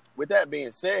with that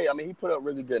being said, I mean, he put up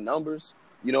really good numbers.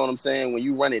 You know what I'm saying? When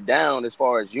you run it down as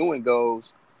far as Ewing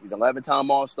goes, he's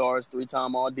 11-time All-Stars,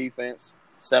 3-time All-Defense,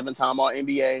 7-time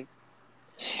All-NBA.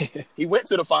 He went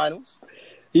to the finals.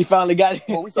 He finally got it.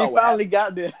 Well, he finally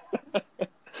got there.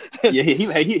 Yeah, he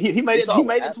made it. He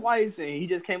made it twice, and he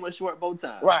just came up short both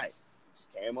times. Right,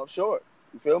 just came up short.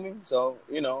 You feel me? So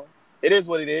it is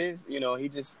what it is. He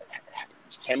just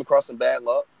came across some bad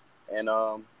luck, and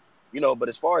But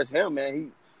as far as him,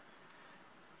 man,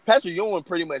 Patrick Ewing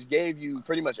pretty much gave you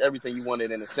pretty much everything you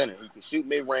wanted in the center. He could shoot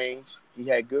mid range. He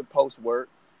had good post work.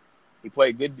 He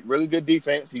played really good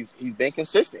defense. He's been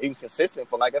consistent. He was consistent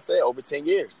for, like I said, over 10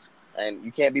 years. And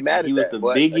you can't be mad at that. He was the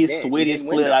biggest, sweetest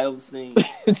player I ever seen.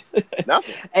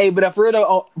 Nothing. Hey, but for real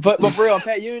though, but for real,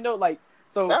 Pat,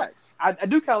 so facts. I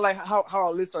do kind of like how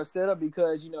our lists are set up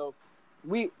because just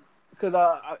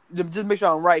make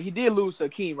sure I'm right. He did lose to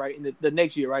Akeem, right, in the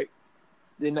next year, right?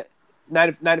 The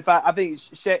 95. I think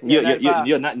Shaq.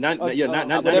 Not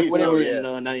 94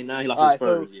 and 99. He lost his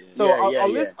Spurs. So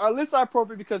our lists are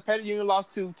appropriate because Patrick Ewing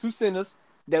lost to 2 centers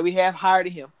that we have higher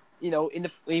than him. When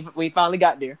he finally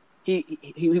got there. He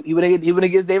went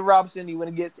against David Robinson. He went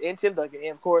against Tim Duncan,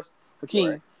 and of course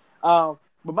Hakeem. Right.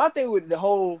 But my thing with the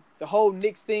whole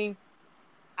Knicks thing,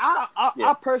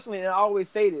 I personally, and I always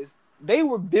say this, they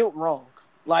were built wrong.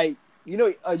 Like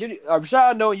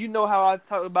Rashad, how I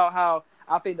talk about how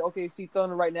I think the OKC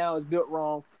Thunder right now is built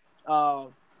wrong,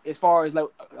 as far as like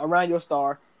around your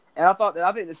star. And I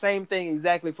think the same thing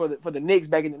exactly for the Knicks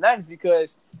back in the 90s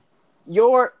because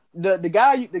the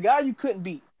guy you couldn't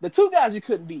beat, the 2 guys you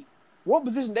couldn't beat. What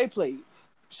position they played?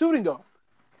 Shooting guard.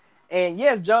 And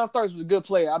yes, John Starks was a good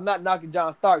player. I'm not knocking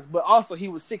John Starks, but also he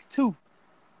was 6'2".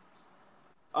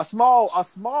 A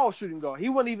small shooting guard. He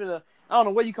wasn't even I don't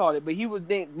know what you call it, but he was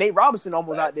Nate Robinson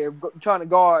almost out there trying to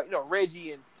guard,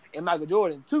 Reggie and Michael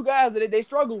Jordan. 2 guys that they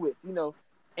struggle with,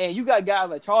 And you got guys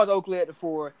like Charles Oakley at the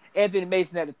 4, Anthony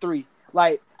Mason at the 3.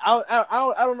 Like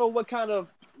I don't know what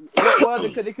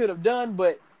they could have done,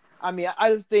 but I mean, I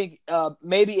just think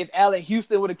maybe if Allen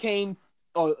Houston would have came,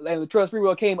 or Latrell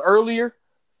Sprewell came earlier,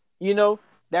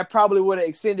 that probably would have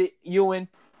extended Ewing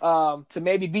to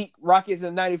maybe beat Rockets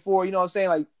in '94. You know what I'm saying?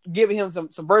 Like giving him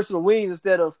some versatile wings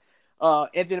instead of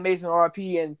Anthony Mason,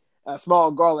 RP, and a small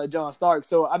guard like John Stark.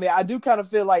 So I mean, I do kind of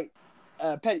feel like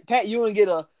Pat Ewing get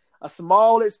a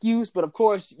small excuse, but of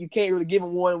course you can't really give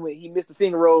him one when he missed the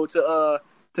finger roll to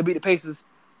beat the Pacers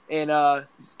and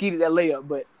skeeted that layup,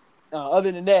 but.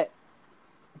 Other than that,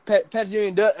 Patrick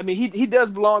Ewing does. I mean, he does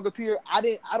belong up here.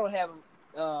 I don't have him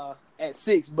at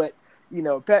 6, but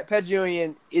Patrick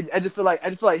Ewing. I just feel like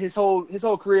his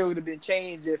whole career would have been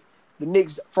changed if the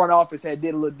Knicks front office had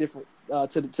did a little different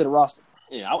to the roster.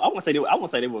 Yeah, I won't say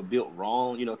they were built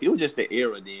wrong. It was just the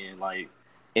era then. Like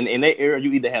in that era,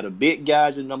 you either had a big guy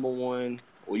as your number 1,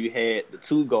 or you had the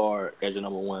 2 guard as your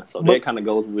number 1. So that kind of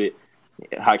goes with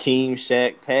Hakeem,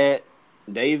 Shaq, Pat,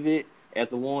 David. As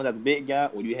the one that's a big guy,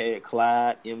 or you had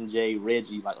Clyde, MJ,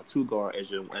 Reggie, like a 2 guard as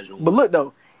your one. But look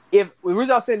though, if the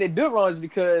reason I'm saying they built wrong is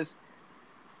because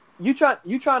you trying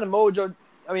to mold your.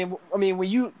 I mean when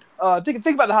you think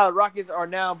about how the Rockets are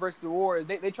now versus the Warriors,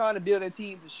 they trying to build their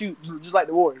team to shoot just like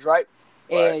the Warriors, right?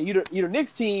 And you the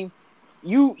Knicks team,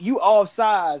 you all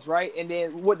size, right? And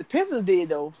then what the Pistons did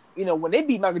though, when they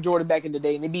beat Michael Jordan back in the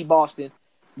day and they beat Boston.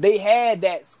 They had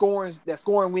that scoring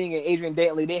wing in Adrian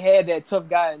Dantley. They had that tough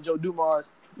guy in Joe Dumars,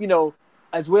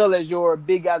 as well as your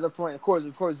big guys up front. Of course,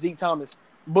 Zeke Thomas.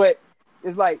 But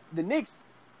it's like the Knicks,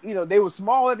 they were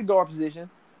small at the guard position.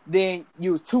 Then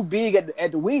you was too big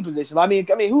at the wing position.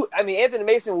 Anthony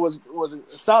Mason was a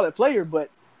solid player, but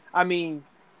I mean,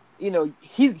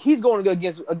 he's going to go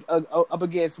against up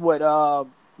against what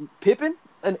Pippen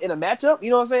in a matchup. You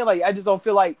know what I'm saying? Like I just don't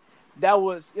feel like. That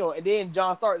was, and then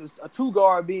John Stark is a 2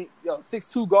 guard being,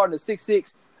 6'2" guard and a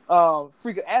 6'6"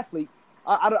 freak athlete.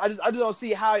 I just don't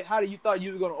see how you thought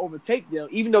you were going to overtake them,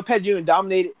 even though Pat Ewing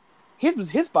dominated his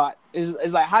spot.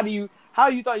 Is like how you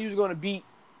thought you was going to beat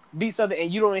something, and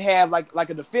you don't even have like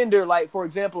a defender, like for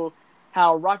example,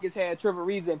 how Rockets had Trevor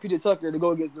Ariza and PJ Tucker to go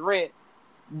against Durant,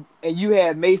 and you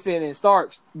had Mason and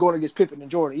Starks going against Pippen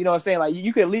and Jordan. You know what I'm saying? Like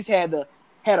you could at least have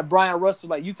had a Brian Russell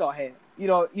like Utah had. You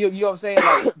know what I'm saying?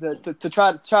 Like to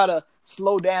try to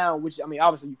slow down, which I mean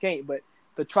obviously you can't, but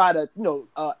to try to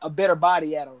a better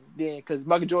body at him then because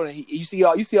Michael Jordan, you see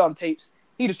all the tapes,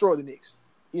 he destroyed the Knicks.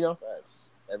 You know,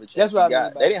 every chance that's what he I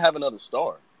got. mean. They didn't have another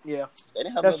star. Yeah, they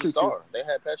didn't have that's another true star. too. They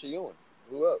had Patrick Ewing.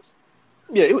 Who else?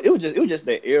 Yeah, it was just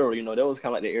that era, that was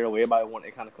kind of like the era where everybody wanted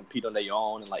to kind of compete on their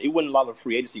own, and like it wasn't a lot of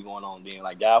free agency going on then.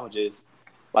 Like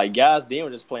guys then were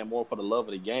just playing more for the love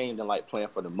of the game than like playing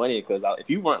for the money. Because if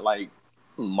you weren't like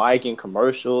Mike in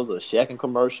commercials or Shaq in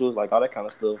commercials, like all that kind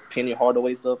of stuff, Penny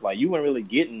Hardaway stuff, like you weren't really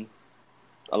getting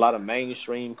a lot of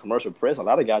mainstream commercial press. A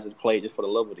lot of guys just played just for the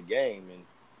love of the game. And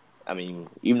I mean,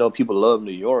 even though people love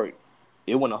New York,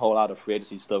 it wasn't a whole lot of free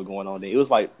agency stuff going on then. It was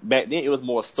like back then, it was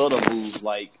more subtle moves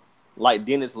like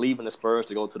Dennis leaving the Spurs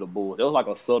to go to the Bulls. It was like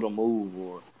a subtle move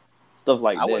or stuff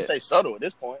like that. I wouldn't say subtle at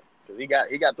this point because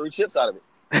he got 3 chips out of it.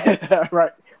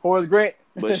 Right, Horace Grant.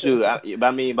 But shoot,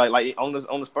 I mean, like on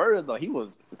the Spurs though,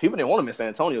 people didn't want him in San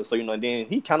Antonio. So then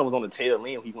he kind of was on the tail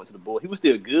end when he went to the Bulls. He was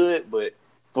still good, but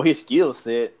for his skill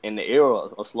set in the era,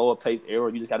 a slower paced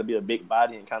era, you just got to be a big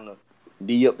body and kind of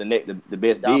D up the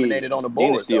best. Dominated big, on the board.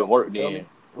 Then it still worked. Then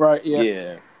right, yeah.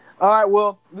 Yeah. All right,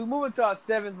 well, we move into our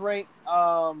 7th ranked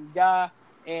guy,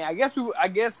 and I guess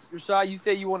Rashad, you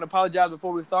said you want to apologize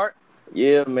before we start.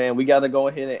 Yeah, man, we gotta go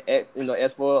ahead and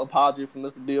ask for an apology from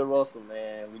Mr. Bill Russell,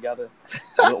 man. We don't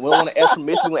want to ask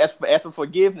permission. We want to ask for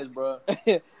forgiveness, bro.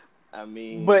 I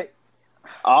mean, but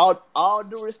all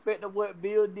due respect to what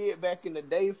Bill did back in the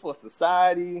day for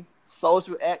society,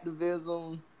 social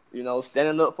activism,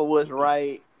 standing up for what's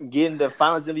right, getting the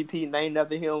Finals MVP named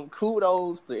after him.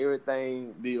 Kudos to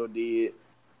everything Bill did.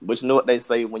 But you know what they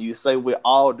say when you say with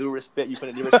all due respect, you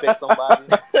couldn't disrespect somebody.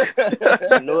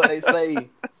 You know what they say.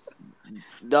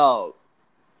 Dog,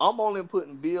 I'm only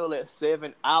putting Bill at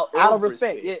 7 out of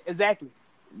respect. Yeah, exactly.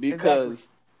 Because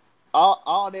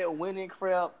all that winning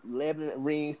crap, 11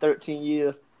 rings, 13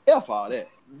 years, F all that.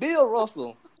 Bill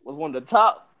Russell was one of the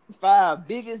top 5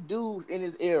 biggest dudes in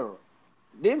his era.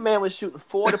 This man was shooting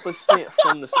 40%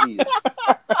 from the field.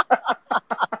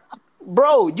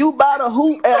 Bro, you by the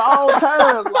hoop at all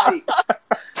times. Like,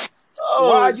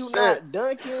 why are you not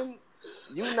dunking?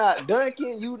 You not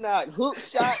dunking. You not hook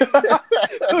shot.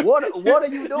 What are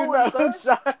you doing,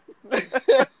 son?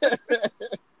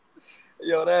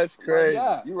 Yo, that's crazy.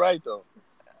 You right though,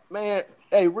 man.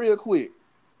 Hey, real quick,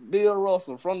 Bill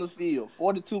Russell from the field,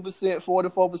 42%,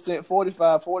 44%,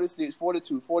 45, 46,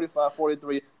 42, 45,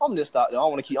 43. I'm just stop there. I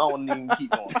don't even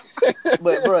keep going.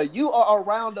 But bro, you are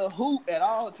around the hoop at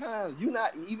all times. You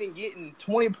not even getting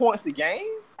 20 points a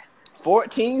game.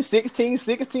 14, 16,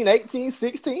 16, 18,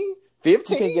 16.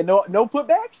 15? You can't get no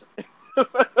putbacks?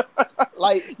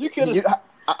 Like,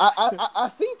 I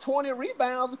see 20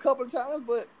 rebounds a couple of times,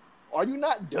 but are you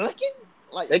not dunking?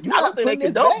 Like, I don't think they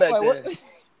can dunk back then.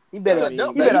 You better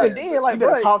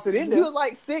toss it in there. He was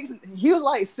like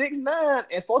 6'9"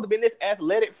 and supposed to be this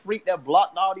athletic freak that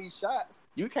blocked all these shots.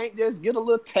 You can't just get a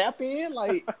little tap in?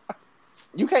 Like,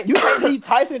 you can't be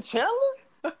Tyson Chandler?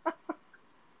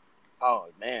 Oh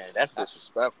man, that's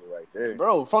disrespectful right there,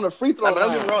 bro. From the free throw line.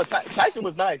 Don't get me wrong. Tyson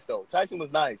was nice though. Tyson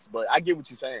was nice, but I get what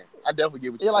you're saying. I definitely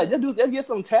get what you're saying. Like just get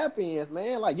some tap ins,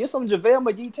 man. Like get some JaVale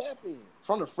McGee tap in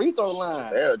from the free throw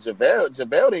line.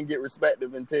 JaVale didn't get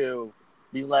respected until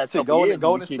these last couple years.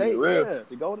 Golden State,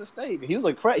 to Golden State. He was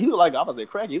like crack. He was like I was a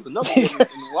cracky. He was another one in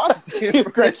Washington.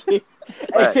 Cracky.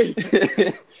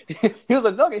 He was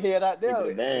a nugget head out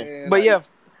there, man. But yeah.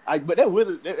 But that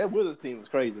Wizards team was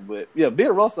crazy. But yeah,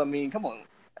 Bill Russell, I mean, come on.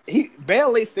 He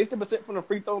barely 60% from the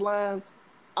free throw line.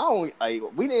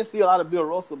 We didn't see a lot of Bill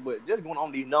Russell, but just going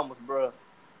on these numbers, bro.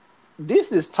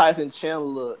 This is Tyson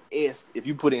Chandler-esque if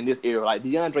you put it in this era, like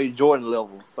DeAndre Jordan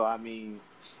level. So I mean,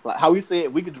 like how we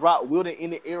said we could drop Wilt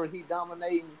in the era he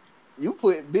dominating. You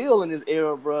put Bill in this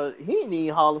era, bro. He ain't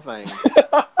even Hall of Fame.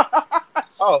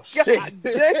 Oh shit!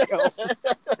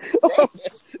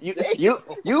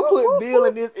 You put Bill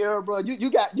in this era, bro.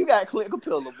 You got Clint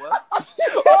Capela, bro.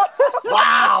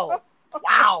 Wow.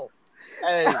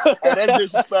 Hey, that's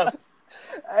disrespectful.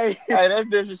 Hey, that's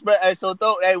disrespect. Hey, so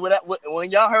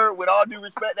when y'all heard with all due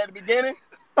respect at the beginning,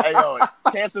 hey yo,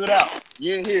 cancel it out.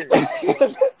 You ain't hear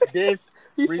it.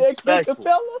 He said Clint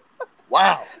Capela.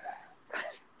 Wow.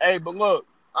 Hey, but look,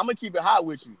 I'm gonna keep it hot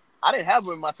with you. I didn't have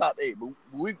him in my top 8, but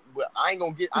I'm not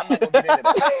gonna get into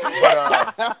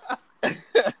that.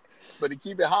 But to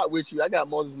keep it hot with you, I got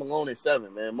Moses Malone at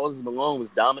 7, man. Moses Malone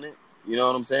was dominant. You know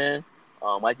what I'm saying?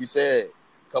 Like you said,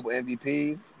 a couple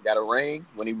MVPs, got a ring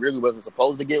when he really wasn't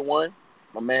supposed to get one.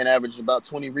 My man averaged about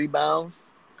 20 rebounds,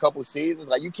 a couple seasons.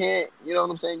 Like you can't, you know what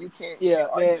I'm saying? You can't. Yeah,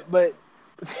 man. But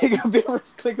Clint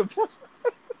Capela.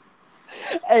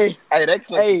 Hey, that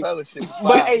Clint hey, Capela shit was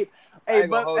but fire. hey, I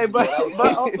ain't gonna hold you, bro. That was but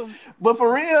fire. also, But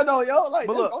for real though, yo, like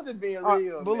but look, I'm just being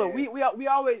real, but look, man. we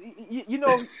always, you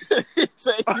know,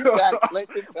 Say you got Clint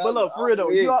Capela. but look, for real though,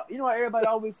 you know how everybody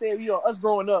always said, us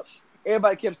growing up,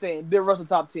 everybody kept saying Bill Russell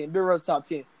top 10, Bill Russell top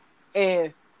 10,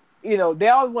 and they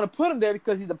always want to put him there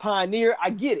because he's a pioneer.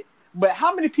 I get it, but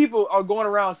how many people are going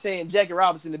around saying Jackie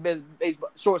Robinson the best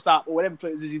baseball shortstop or whatever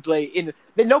position he played?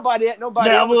 Nobody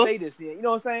ever say this yet. You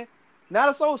know what I'm saying? Not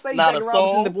a soul say Jackie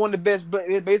Robinson is one of the best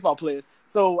baseball players.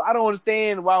 So I don't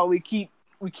understand why we keep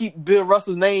Bill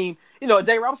Russell's name.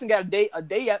 Jackie Robinson got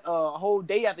a whole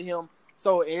day after him.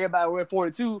 So everybody we're at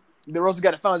 42. Bill Russell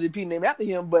got a Finals MVP name after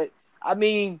him. But I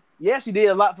mean, yes, he did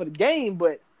a lot for the game.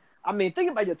 But I mean,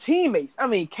 think about your teammates. I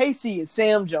mean, Casey and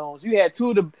Sam Jones. You had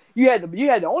you had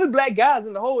the only black guys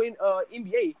in the whole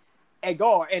NBA at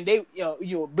guard, and they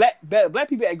black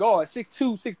people at guard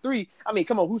 6'2", 6'3". I mean,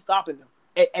 come on, who's stopping them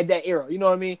at that era? You know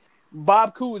what I mean?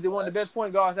 Bob Cousy, one of the best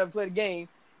point guards ever played the game.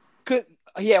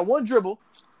 He had one dribble.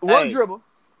 Hey,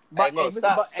 look,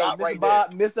 stop right there.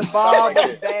 Mr. Bob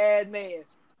was a bad man.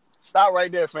 Stop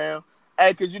right there, fam.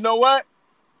 Hey, because you know what?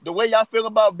 The way y'all feel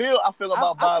about Bill, I feel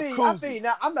about Bob Cousy.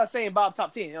 Now, I'm not saying Bob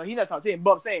top 10. He's not top 10,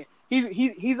 but I'm saying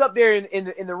he's up there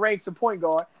in the ranks of point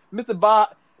guard. Mr.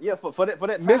 Bob, yeah, for that time,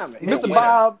 Mr.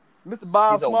 Bob,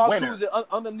 he's small cruiser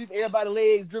underneath everybody's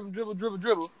legs,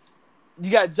 dribble. You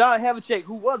got John Havlicek,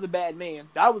 who was a bad man.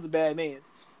 That was a bad man.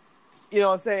 You know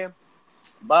what I'm saying?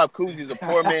 Bob Cousy's a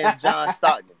poor man's John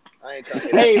Stockton. I ain't talking.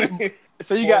 Hey,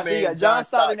 so you got John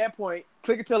Stockton at that point,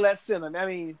 Clint Capela at center. I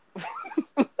mean,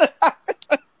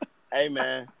 hey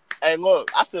man, hey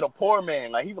look, I said a poor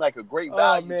man, like he's like a great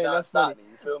value, John Stockton. Funny.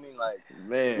 You feel me? Like,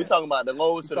 man, we talking about the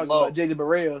lowest of the low. About JJ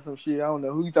Barea or some shit. I don't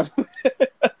know who you talking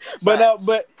about.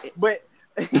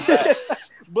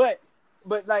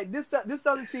 but like this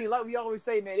other team, like we always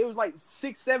say, man, it was like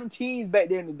 6-7 teams back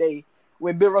there in the day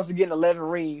when Bill Russell getting 11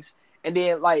 rings, and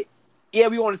then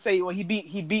we want to say he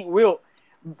beat Wilt.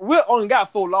 Wilt only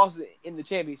got 4 losses in the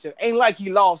championship. Ain't like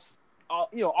he lost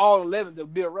all 11 to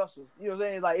Bill Russell. You know what I'm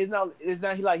saying? Like it's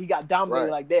not he got dominated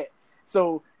like that.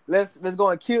 So let's go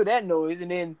and kill that noise.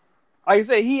 And then, like I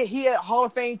said, he had Hall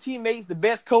of Fame teammates, the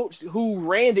best coach who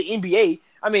ran the NBA.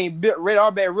 I mean, Red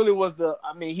Auerbach really was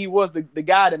he was the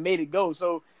guy that made it go.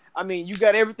 So I mean, you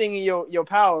got everything in your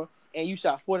power, and you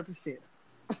shot 40%.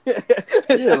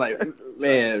 Yeah, like,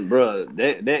 man, bro,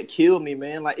 that killed me,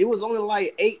 man. Like, it was only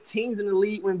like 8 teams in the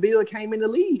league when Bill came in the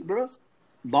league, bro.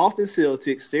 Boston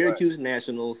Celtics, Syracuse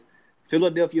Nationals,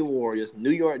 Philadelphia Warriors,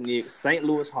 New York Knicks, St.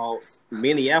 Louis Hawks,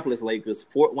 Minneapolis Lakers,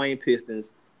 Fort Wayne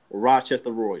Pistons,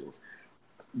 Rochester Royals.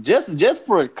 Just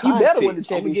for context, you better win the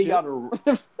championship. I'm gonna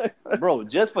give y'all bro.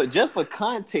 Just for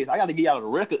context, I got to give y'all the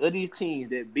record of these teams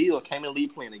that Bill came in the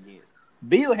league playing against.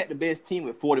 Bill had the best team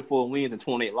with 44 wins and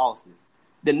 28 losses.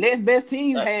 The next best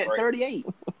team had 38.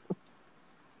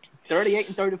 38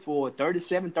 and 34,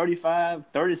 37, 35,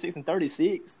 36 and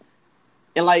 36.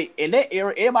 And like in that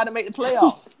era, everybody made the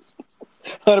playoffs.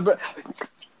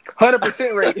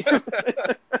 100% rate.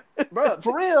 Bro,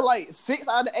 for real, like 6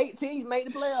 out of the 8 teams made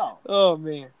the playoffs. Oh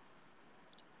man.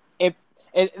 And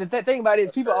the thing about it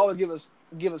is people always give us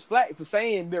flack for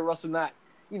saying Bill Russell not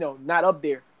up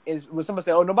there. And when somebody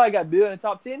say, "Oh, nobody got Bill in the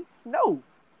top 10," no.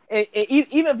 And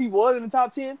even if he was in the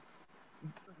top 10,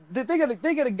 think of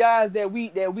the guys that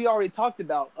we already talked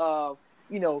about.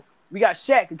 We got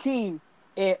Shaq, Hakeem,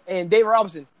 and David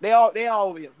Robinson. They all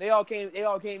over him. They all came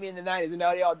in the 90s, and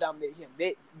now they all dominated him.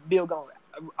 Bill gone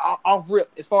off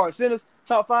rip as far as centers,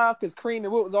 top 5, because Kareem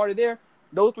and Wilt was already there.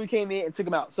 Those 3 came in and took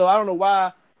him out. So I don't know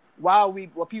why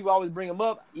people always bring him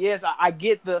up. Yes, I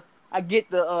get the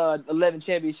 11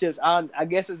 championships. I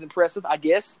guess it's impressive. I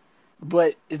guess.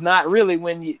 But it's not really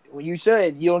when you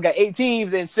should. You only got 8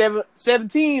 teams and 7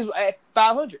 teams at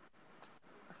 500.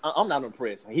 I'm not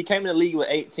impressed. He came in the league with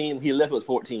 8 teams. He left with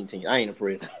 14 teams. I ain't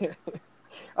impressed. All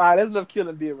right, that's enough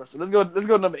killing Bill Russell. Let's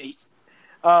go number 8.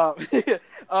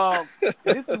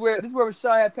 This is where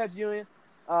Rashad had Pat Ewing.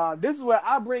 This is where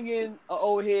I bring in an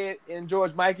old head and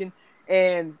George Mikan.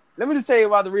 And let me just tell you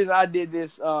why the reason I did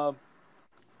this. The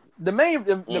main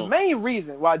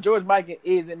reason why George Mikan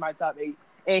is in my top 8.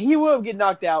 And he will get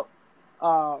knocked out,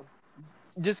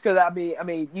 just because I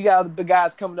mean, you got the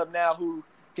guys coming up now who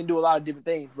can do a lot of different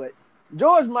things. But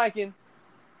George Mikan,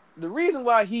 the reason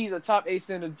why he's a top 8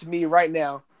 center to me right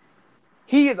now,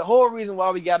 he is the whole reason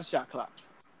why we got a shot clock.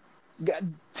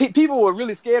 People were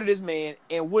really scared of this man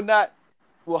and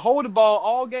will hold the ball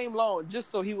all game long just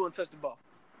so he wouldn't touch the ball.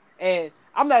 And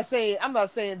I'm not saying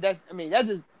that's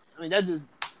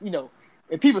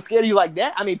if people scared of you like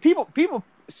that, people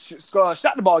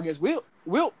shot the ball against Wilt.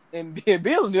 Wilt and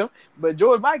Bill and them, but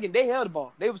George Mikan, they held the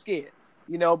ball. They were scared,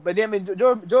 But then, I mean,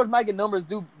 George Mikan numbers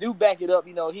do back it up.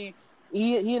 He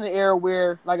in an era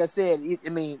where, like I said,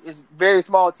 it's very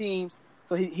small teams.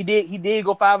 So he did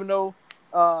go 5-0.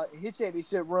 His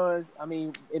championship runs. I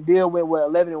mean, and Bill went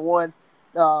 11-1.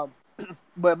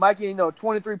 But Mikey,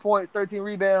 23 points, 13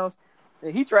 rebounds,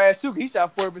 and he trashed too. He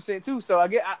shot 40% too. So I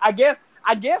guess,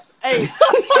 hey,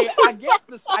 I guess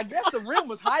the rim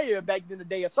was higher back in the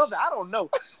day or something. I don't know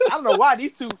why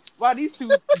these two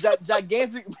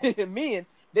gigantic men.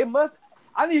 They must.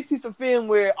 I need to see some film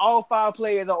where all 5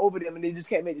 players are over them and they just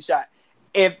can't make the shot.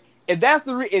 If that's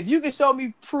if you can show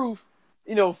me proof,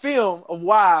 film of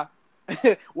why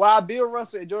Bill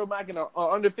Russell and Jordan Mikan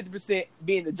are under 50%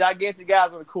 being the gigantic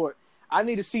guys on the court, I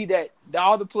need to see that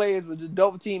all the players were just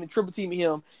double team and triple teaming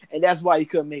him, and that's why he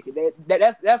couldn't make it.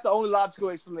 That's the only logical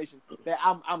explanation that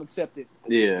I'm accepting.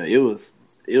 Yeah, it was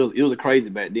a crazy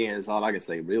back then. That's all I can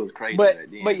say. But it was crazy back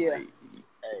then. But yeah. Like,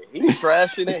 hey, he's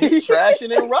trashing it. He's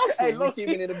trashing it. Russell, hey, look,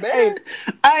 keeping it in the bag.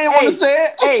 I ain't want to say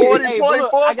it. Hey, 44%.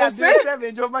 I got Bill 7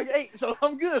 and Joe Michael 8, so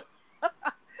I'm good.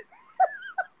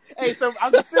 Hey, so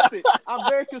I'm consistent. I'm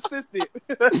very consistent.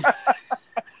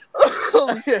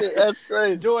 Oh shit, that's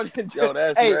crazy. Jordan, Yo,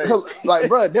 that's crazy. Like,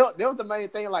 bro, that was the main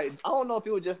thing. Like, I don't know if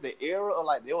it was just the era or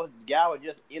like there was guy was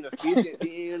just inefficient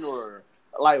then or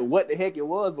like what the heck it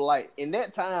was. But like in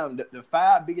that time, the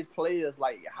 5 biggest players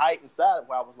like height and size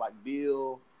wise was like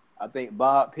Bill, I think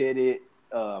Bob Pettit,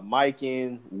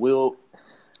 Mikan, Wilt,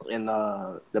 and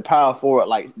the power forward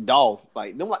like Dolph.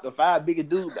 Like them like the 5 biggest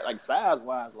dudes, like size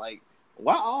wise, like.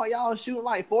 Why all y'all shooting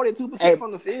like 42%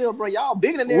 from the field, bro? Y'all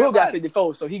bigger than everybody. Will got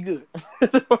 54, so he good.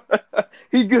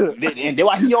 He good. And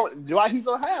that's why he's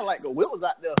so high. Like the Will was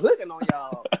out there hooking on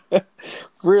y'all.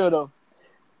 For real though.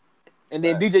 And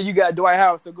then DJ, you got Dwight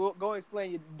Howard. So go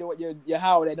explain your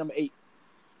Howard at number 8.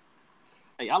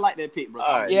 Hey, I like that pick, bro.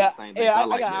 All right. Yeah,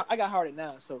 I got Howard at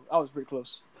 9, so I was pretty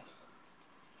close.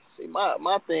 See,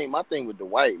 my thing with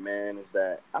Dwight, man, is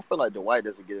that I feel like Dwight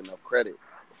doesn't get enough credit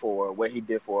for what he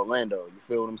did for Orlando. You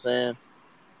feel what I'm saying?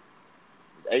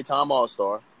 He's 8-time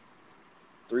All-Star,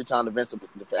 3-time defensive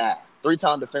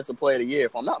player of the year.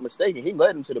 If I'm not mistaken, he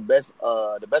led them to the best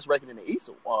record in the East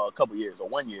a couple years or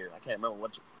 1 year. I can't remember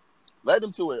which. Led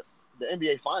them to the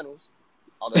NBA Finals.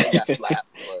 Although they got slapped.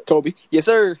 But Kobe, yes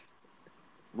sir.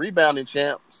 Rebounding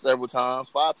champ several times,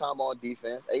 5-time All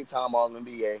Defense, 8-time All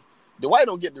NBA. Dwight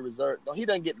don't get the reserve. He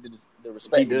doesn't get the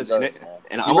respect he does, deserves,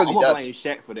 and he I'm really gonna does. blame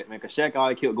Shaq for that, man. Cause Shaq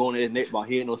always kept going in his neck about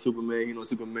he ain't no Superman. He no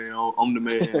Superman. I'm the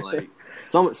man. Like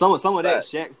some of that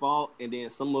Shaq fault, and then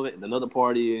some of it. Another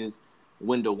party is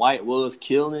when Dwight was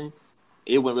killing.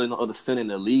 It wasn't really no other center in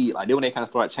the league. Like then when they kind of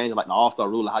started changing like the All-Star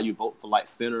rule of how you vote for like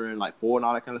center and like forward and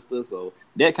all that kind of stuff. So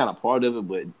that kind of part of it.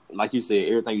 But like you said,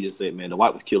 everything you just said, man,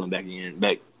 Dwight was killing back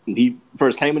when he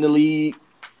first came in the league.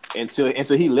 Until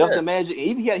he left the Magic, and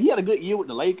even he had a good year with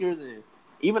the Lakers, and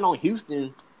even on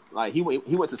Houston, like he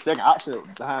went to second option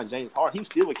behind James Harden. He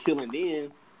still was killing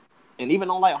then, and even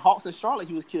on like Hawks and Charlotte,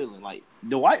 he was killing. Like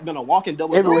Dwight been a walking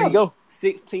double everywhere he go,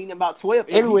 16 and about 12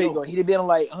 everywhere he go. He'd been on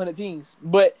like 100 teams,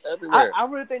 but I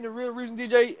really think the real reason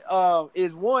DJ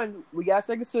is one, we got to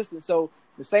stay consistent. So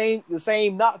the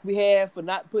same knock we have for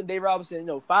not putting Dave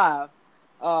Robinson 5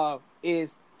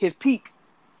 is his peak.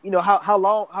 How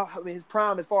long his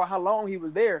prime as far as how long he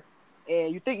was there,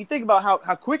 and you think about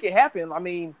how quick it happened. I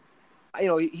mean,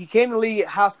 he came to the league at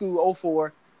high school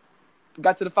 04,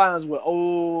 got to the finals with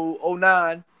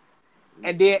 09,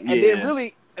 and then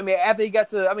really, I mean, after he got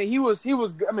to, I mean, he was,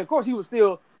 I mean, of course he was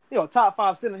still top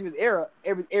 5 center in his era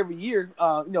every year,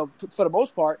 for the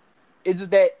most part. It's just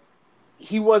that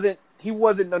he wasn't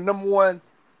the number one.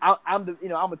 I'm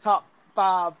a top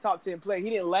 5, top 10 player. He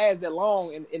didn't last that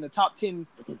long in the top 10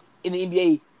 in the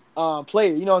NBA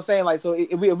player. You know what I'm saying? Like, so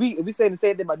if we say the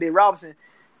same thing about Dave Robinson,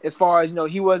 as far as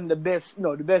he wasn't the best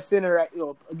center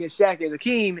against Shaq and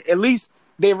Hakeem, at least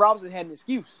Dave Robinson had an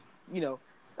excuse.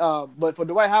 But for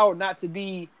Dwight Howard not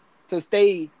to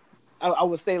stay, I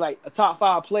would say like a top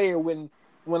 5 player when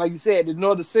like you said, there's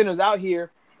no other centers out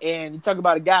here, and you talk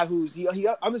about a guy who's he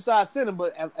undersized center,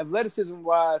 but athleticism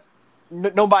wise,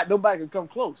 nobody can come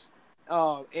close.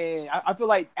 And I feel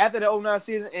like after the 09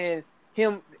 season and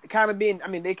him kind of being, I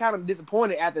mean, they kind of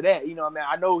disappointed after that.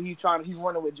 I know he's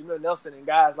running with Jameer Nelson and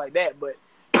guys like that, but,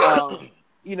 and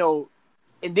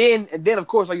then of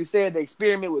course, like you said, the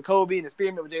experiment with Kobe and the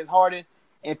experiment with James Harden,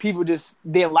 and people just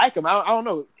didn't like him. I don't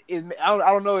know. I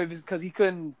don't know if it's because he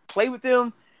couldn't play with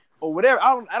them or whatever.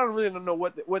 I don't really know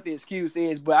what the excuse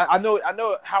is, but I know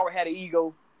Howard had an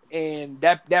ego, and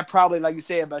that probably, like you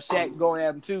said about Shaq going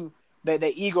at him too, that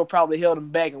ego probably held him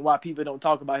back and why people don't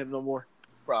talk about him no more.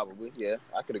 Probably, yeah.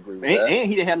 I could agree with And, that. and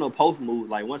he didn't have no post moves.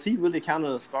 Like once he really kind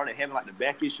of started having like the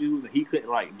back issues, and he couldn't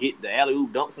like get the alley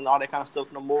oop dunks and all that kind of stuff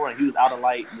no more, and he was out of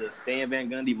like the Stan Van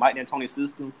Gundy, Mike D'Antoni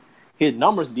system. His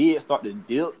numbers did start to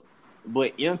dip,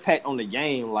 but impact on the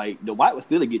game, like Dwight would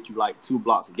still get you like 2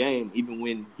 blocks a game, even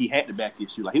when he had the back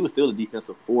issue. Like he was still a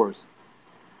defensive force.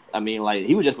 I mean, like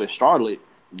he was just with Charlotte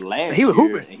last He was year,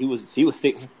 hooping. and he was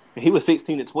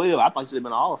 16-12. I thought he should have been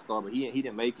an All-Star, but he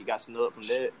didn't make it. Got snubbed from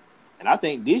that. And I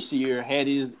think this year had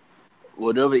his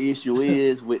whatever the issue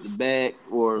is with the back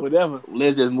or Whatever.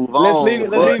 Let's just move Let's on. leave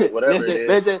it. Let's leave it. Whatever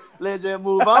it is. Let's just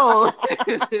move on.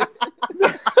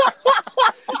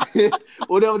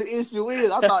 Whatever the issue is,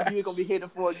 I thought he was gonna be heading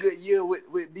for a good year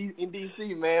in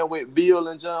DC, man, with Bill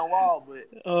and John Wall.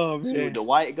 But man,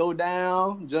 Dwight go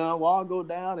down, John Wall go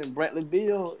down, and Bradley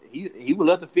Beal, he would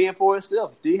love to fend for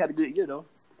himself. Still had a good year though.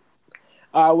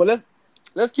 All right, well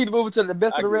let's keep it moving to the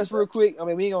best of the agree rest with real quick. I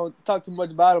mean, we ain't gonna talk too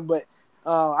much about them, but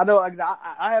I know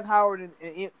I have Howard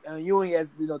and Ewing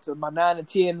as to my 9 and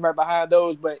 10 right behind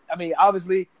those. But I mean,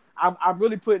 obviously, I'm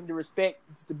really putting the respect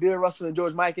to Bill Russell and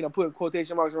George Mikan. I'm putting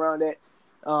quotation marks around that.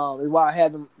 Is why I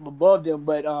have them above them.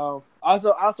 But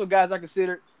also guys I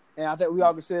considered, and I think we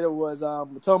all considered was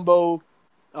Mutombo,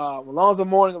 Alonzo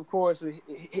Mourning, of course.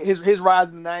 His rise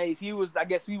in the 90s. He was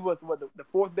the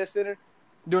 4th best center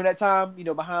during that time.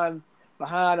 Behind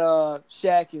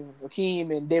Shaq and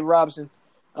Hakeem and David Robinson.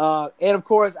 And of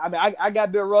course, I mean, I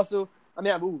got Bill Russell. I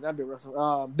mean, not Bill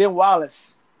Russell. Ben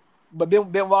Wallace. But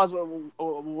Ben Wallace,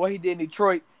 what he did in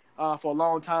Detroit for a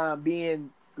long time,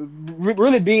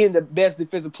 really being the best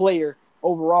defensive player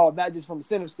overall, not just from a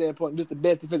center standpoint, just the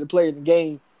best defensive player in the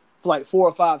game for like 4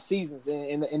 or 5 seasons,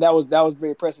 and that was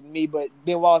very impressive to me. But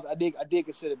Ben Wallace, I did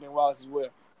consider Ben Wallace as well.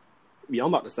 Yeah,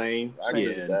 I'm about the same. I agree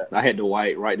with that. I had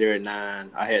Dwight right there at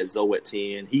 9. I had Zoe at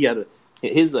 10. He had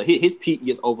his peak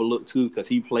gets overlooked too because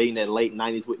he played in that late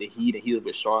 90s with the Heat and he was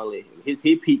with Charlotte. His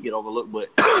peak get overlooked, but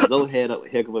Zoe had a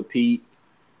heck of a peak.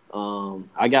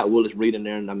 I got Willis Reed in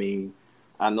there, and I mean,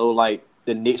 I know like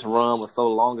the Knicks run was so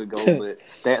long ago, but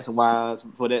stats wise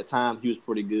for that time he was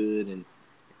pretty good, and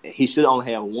he should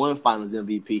only have 1 Finals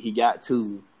MVP. He got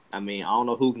 2. I mean, I don't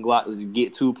know who can go out and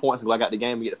get 2 points and go out the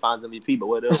game and get the Finals MVP, but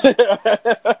whatever.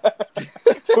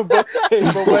 but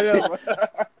whatever.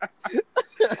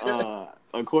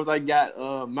 Of course, I got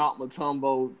Mount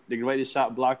Mutombo, the greatest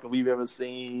shot blocker we've ever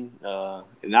seen,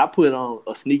 and I put on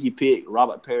a sneaky pick,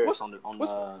 Robert Parrish on the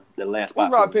last spot.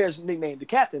 What's Robert Parrish's nickname? The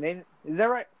captain, ain't it? Is that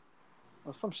right?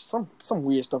 Or some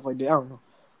weird stuff like that. I don't know,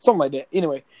 something like that.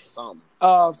 Anyway, so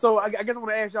I guess I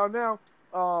want to ask y'all now.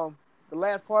 The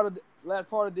last part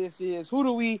of this is who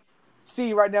do we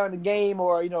see right now in the game,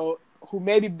 or who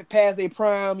maybe past their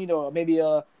prime, maybe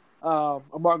a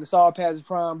Marc Gasol past his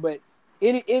prime, but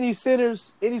any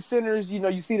centers,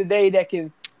 you see today that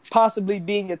can possibly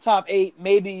be in your top 8,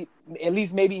 maybe at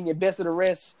least maybe in your best of the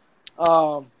rest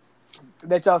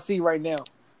that y'all see right now.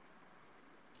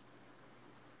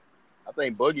 I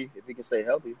think Boogie, if he can stay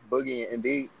healthy, Boogie and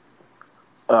Embiid.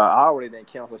 I already didn't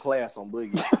cancel class on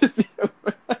Boogie.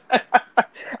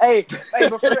 Hey, I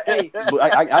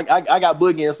got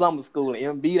Boogie in summer school,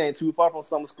 and Embiid ain't too far from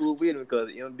summer school with him because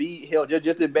Embiid held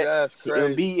just as bad. That's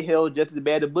crazy. Embiid held just as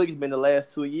bad as Boogie's been the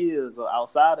last 2 years.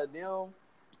 Outside of them,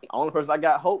 the only person I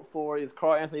got hope for is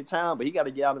Karl Anthony Towns, but he got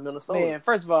to get out of Minnesota. Man,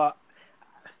 first of all,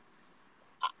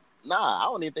 I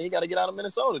don't even think he got to get out of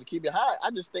Minnesota to keep it high.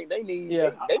 I just think they need.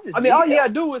 Yeah, they just. I mean, all you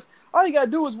gotta do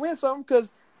is win something.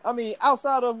 Because I mean,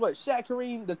 outside of Shaq,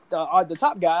 Kareem, the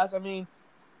top guys, I mean,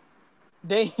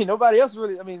 they nobody else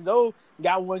really. I mean, Zoe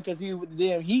got one because he was with the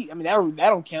damn Heat. I mean, that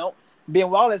don't count. Ben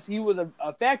Wallace, he was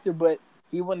a factor, but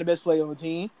he wasn't the best player on the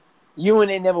team. Ewing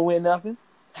ain't never win nothing.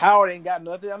 Howard ain't got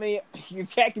nothing. I mean,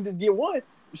 if Cat can just get one,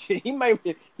 he might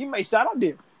shot up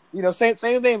there. Same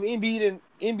thing with Embiid.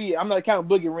 I'm not counting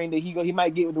Boogie ring that he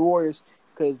might get with the Warriors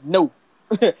because no.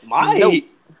 Mike.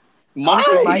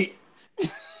 I'm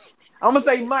gonna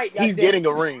say Mike. He's getting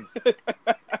a ring.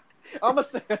 I'm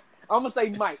gonna say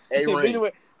Mike. A ring.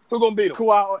 Anyway, who gonna beat him?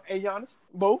 Kawhi and Giannis,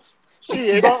 both.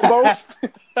 Shit. Both.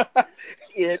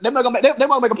 Shit. They might make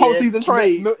a postseason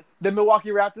trade. The Milwaukee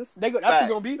Raptors. That's who's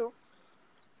gonna beat them.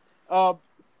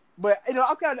 But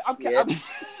I'm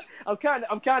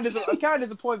kind of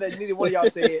disappointed that neither one of y'all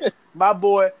said my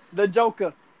boy the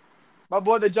Joker. My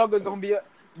boy the Joker is gonna be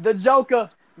the Joker.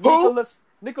 Nicholas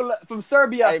from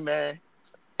Serbia. Hey man,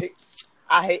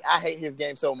 I hate his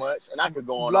game so much, and I could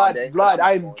go on all day.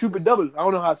 I'm triple double. I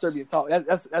don't know how Serbians talk.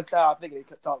 That's how I think they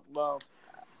talk. Man,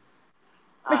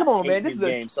 come on, man. This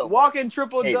is a walking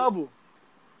triple double.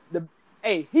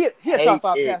 He a top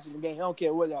 5 passer in the game. I don't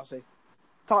care what y'all say.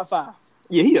 Top 5.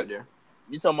 Yeah, he up there.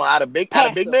 You talking about out of big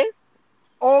men?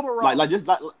 Overall. Like just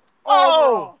like.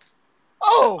 Overall.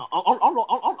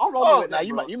 I'm rolling with now that,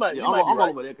 you bro. might be I'm right.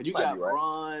 rolling with that because you got right.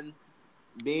 Bron,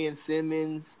 Ben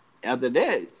Simmons. After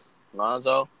that,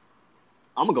 Lonzo.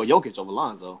 I'm gonna go Jokic over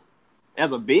Lonzo.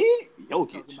 As a big,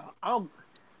 Jokic. I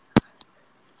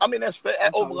mean, that's fair.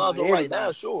 Over Lonzo right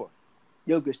now, sure.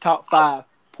 Jokic top 5,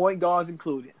 point guards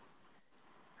included.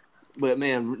 But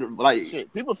man, like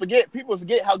shit, people forget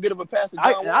how good of a passer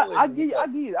John Wall is. I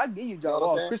give you John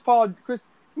Wall. Chris Paul don't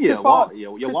even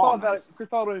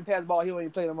pass the ball. He don't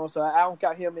even play no more, so I don't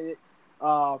count him in it.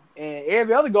 And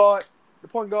every other guard, the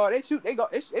point guard, they go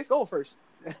first.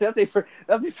 That's their first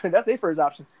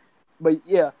option. But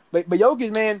yeah, but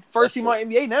Jokic, man, first team on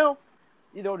NBA now.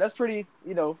 You know, that's pretty.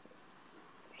 You know,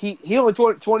 he only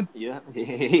 20. Yeah,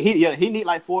 he need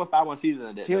like 4 or 5 more seasons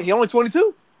of that. He only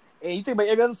 22. And you think about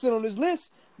every other center on this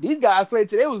list, these guys played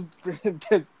today was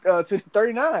to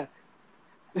 39.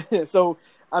 So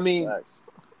I mean, nice.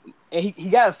 And he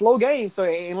got a slow game, so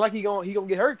ain't like he gonna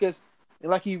get hurt because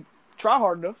ain't like he try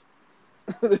hard enough.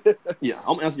 Yeah,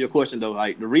 I'm gonna answer your question though.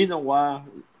 Like the reason why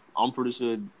I'm pretty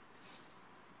sure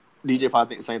DJ probably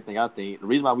think the same thing I think. The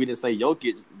reason why we didn't say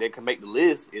Jokic that can make the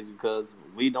list is because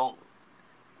we don't.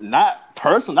 Not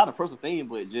a personal thing,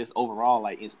 but just overall,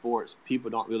 like in sports, people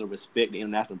don't really respect the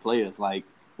international players. Like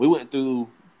we went through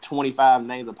 25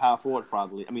 names of power forwards,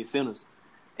 centers,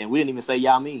 and we didn't even say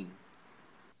Yao Ming.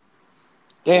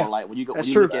 Yeah, or like when you look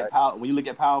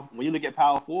at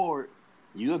power forward,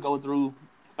 you'll go through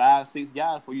 5-6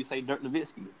 guys before you say Dirk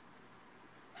Nowitzki.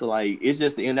 So like it's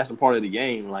just the international part of the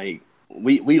game. Like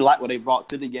we like what they brought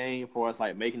to the game for us,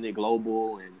 like making it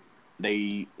global and.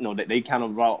 They kind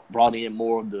of brought in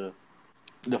more of the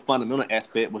fundamental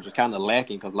aspect, which was kind of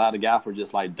lacking because a lot of the guys were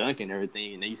just like dunking and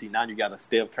everything. And then you see now you got a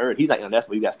Steph Curry. He's like that's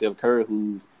where you got Steph Curry,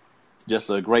 who's just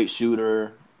a great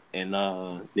shooter, and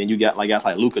then you got like guys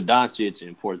like Luka Doncic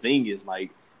and Porzingis.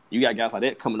 Like you got guys like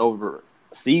that coming over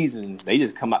season. They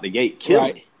just come out the gate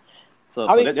killing. Right. So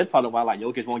that's probably why like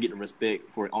Jokic won't get the respect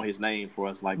on his name for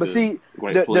us. Like, but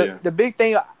the big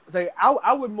thing,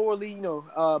 I would more lean,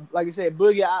 like I said,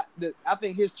 Boogie. I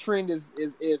think his trend is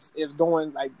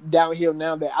going like downhill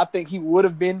now. That I think he would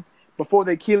have been before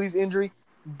the Achilles injury,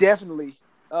 definitely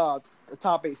the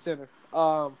top 8 center.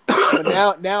 But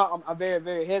now I'm very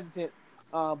very hesitant.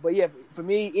 But yeah, for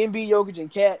me, Embiid, Jokic,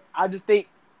 and Cat, I just think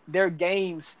their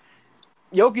games.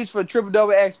 Jokic for triple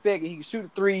double aspect, and he can shoot a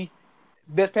 3.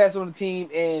 Best passer on the team,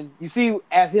 and you see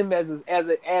as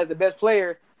the best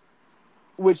player,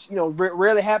 which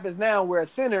rarely happens now. Where a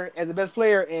center as the best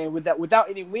player and without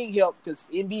any wing help, because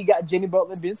Embiid got Jimmy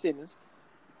Butler, Ben Simmons,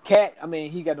 Cat. I mean,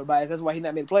 he got no bias. That's why he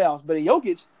not made the playoffs. But in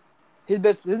Jokic, his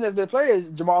next best player is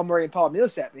Jamal Murray and Paul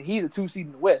Millsap, and he's a 2 seed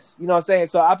in the West. You know what I'm saying?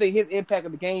 So I think his impact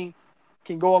of the game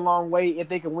can go a long way if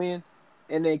they can win.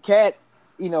 And then Cat.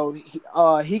 He can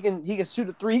shoot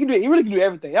a 3. He really can do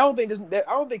everything. I don't think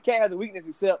Cat has a weakness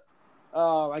except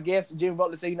I guess Jimmy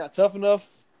Butler say he's not tough enough.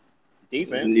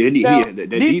 Defense. The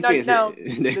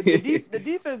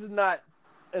defense is not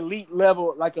elite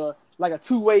level like a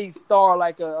 2-way star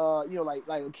like like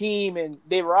Akeem and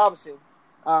David Robinson.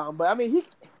 But I mean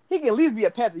he can at least be a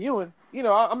Pat Ewing.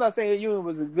 I'm not saying that Ewing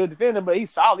was a good defender, but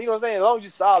he's solid. You know what I'm saying? As long as you're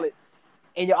solid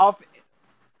and your offense.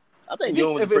 I think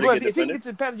Ewing was a pretty good defender. If he gets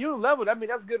to Pat Ewing level, I mean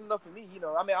that's good enough for me.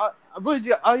 I mean I really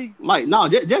just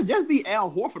be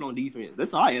Al Horford on defense.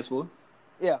 That's all I ask for.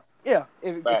 Yeah.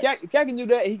 If Cat can do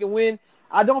that, he can win.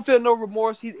 I don't feel no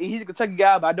remorse. He's a Kentucky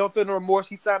guy, but I don't feel no remorse.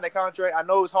 He signed that contract. I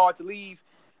know it's hard to leave,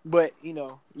 but you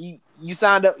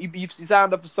signed up. You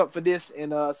signed up for something for this,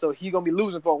 and so he's gonna be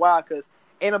losing for a while because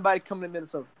ain't nobody coming to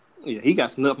Minnesota. Yeah, he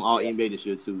got snubbed from all NBA this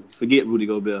year too. Forget Rudy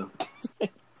Gobert.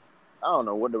 I don't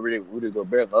know what the Rudy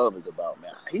Gobert love is about,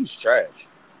 man. He's trash,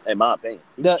 in my opinion.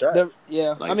 He's trash.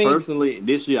 Personally,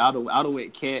 this year I'd have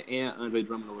went Cat and Andre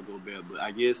Drummond over Gobert, but I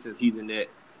guess since he's in that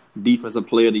defensive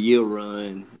player of the year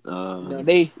run,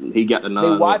 he got the nod.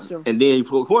 They watch him, and then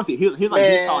of course he's like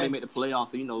Utah. They make the playoffs,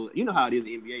 so you know how it is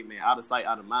in the NBA, man. Out of sight,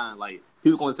 out of mind. Like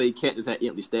people going to say Cat just had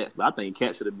empty stats, but I think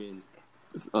Cat should have been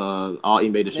all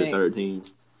NBA this year's third team.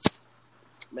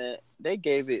 Man, they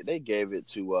gave it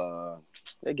to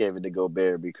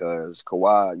Gobert because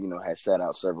Kawhi, had sat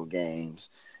out several games,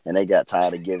 and they got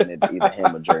tired of giving it to either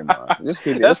him or Draymond. Let's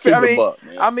keep it a buck,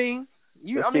 man.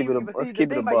 Let's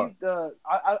keep it a buck.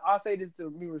 I'll say this to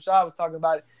me. Rashad was talking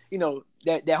about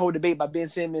it. That whole debate by Ben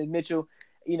Simmons, Mitchell.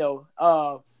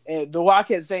 And the what I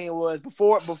kept saying was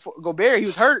before Gobert, he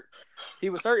was hurt. He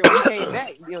was hurt when he came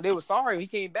back. They were sorry when he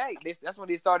came back. That's when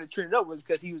they started trending up was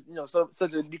because he was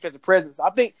such a defensive presence. I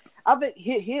think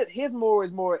his more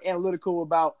is more analytical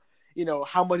about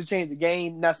how much it changed the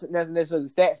game, not necessarily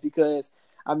the stats, because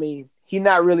I mean he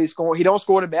not really scoring. He don't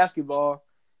score the basketball,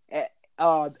 and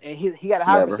he got a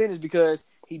high percentage because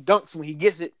he dunks when he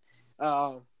gets it,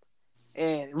 and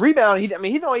rebound.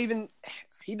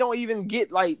 He don't even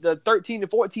get like the 13 to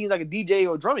 14 like a DJ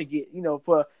or Drummond get.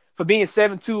 For being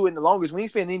 7'2" and the longest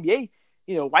wingspan in the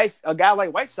NBA. A guy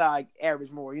like Whiteside average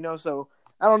more. So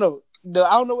I don't know.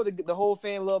 I don't know what the whole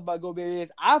fan love about Gobert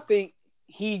is. I think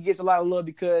he gets a lot of love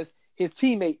because his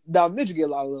teammate Donovan Mitchell get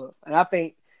a lot of love, and I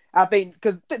think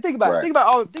because think about it. Think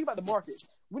about the market.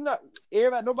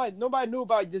 Nobody knew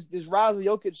about this rise of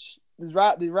Jokic, this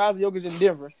rise of Jokic in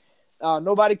Denver.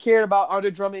 Nobody cared about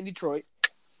Andre Drummond in Detroit.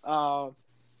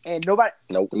 And nobody.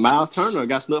 Nope. Miles Turner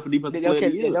got snubbed for defensive player of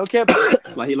the year. They don't care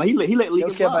about. he let league.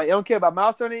 They don't care about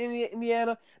Miles Turner in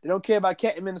Indiana. They don't care about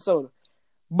Cat in Minnesota.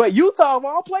 But Utah, of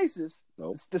all places,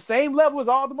 it's the same level as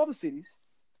all the other cities.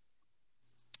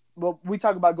 Well, we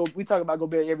talk about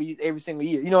Gobert every single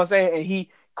year. You know what I'm saying? And he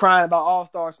crying about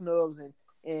All-Star snubs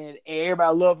and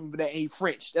everybody love him for that. And he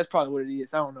French. That's probably what it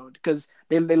is. I don't know, because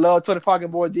they love Tony Parker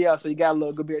and Boyd Diaw, so you gotta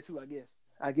love Gobert too. I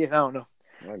guess I don't know.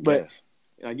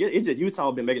 I guess it's just Utah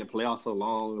been making the playoffs so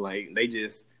long. Like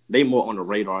they more on the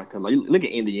radar, because like, look at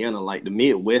Indiana. Like the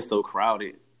Midwest so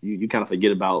crowded, you kind of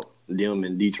forget about them.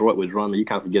 And Detroit with Drummond, you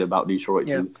kind of forget about Detroit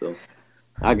too. So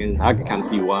I can kind of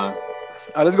see why.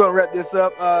 Let's go and wrap this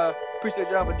up. Appreciate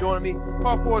y'all for joining me.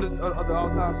 Power forward of the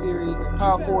all-time series, and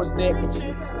Power forward's next.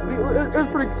 It was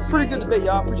pretty good debate,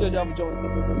 y'all. Appreciate y'all for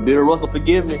joining me. Bitter Russell,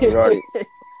 forgive me.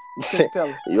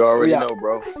 You already know,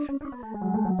 bro.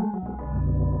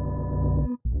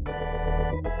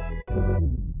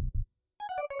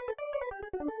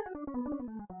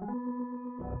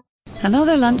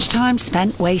 Another lunchtime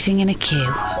spent waiting in a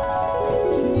queue.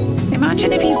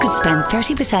 Imagine if you could spend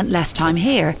 30% less time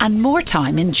here and more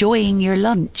time enjoying your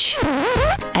lunch.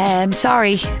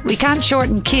 Sorry, we can't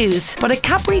shorten queues, but a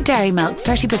Cadbury Dairy Milk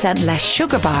 30% less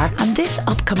sugar bar and this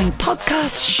upcoming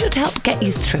podcast should help get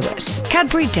you through it.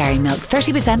 Cadbury Dairy Milk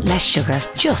 30% less sugar,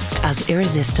 just as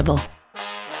irresistible.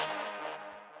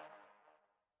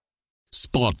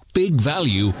 Spot big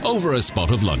value over a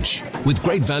spot of lunch with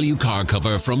great value car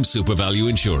cover from Super Value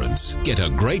Insurance. Get a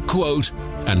great quote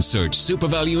and search Super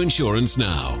Value Insurance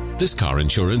now. This car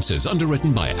insurance is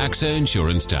underwritten by AXA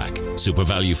Insurance DAC. Super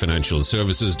Value Financial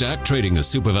Services DAC, trading as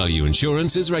Super Value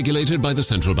Insurance, is regulated by the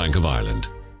Central Bank of Ireland.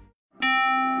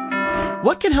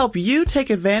 What can help you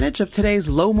take advantage of today's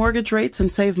low mortgage rates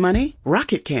and save money?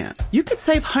 Rocket can. You could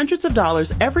save hundreds of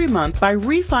dollars every month by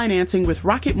refinancing with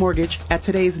Rocket Mortgage at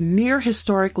today's near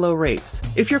historic low rates.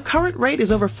 If your current rate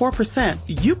is over 4%,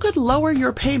 you could lower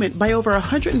your payment by over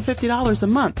 $150 a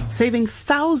month, saving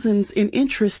thousands in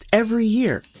interest every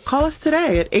year. Call us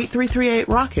today at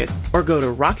 8338-ROCKET or go to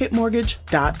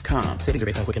rocketmortgage.com. Savings are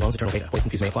based on Quicken Loans, internal data. Points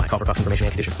and fees may apply. Call for cost information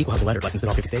and conditions. Equal housing lender. Licensed in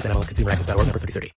all 50 states. NMLS Consumer Access.org. Number 3030.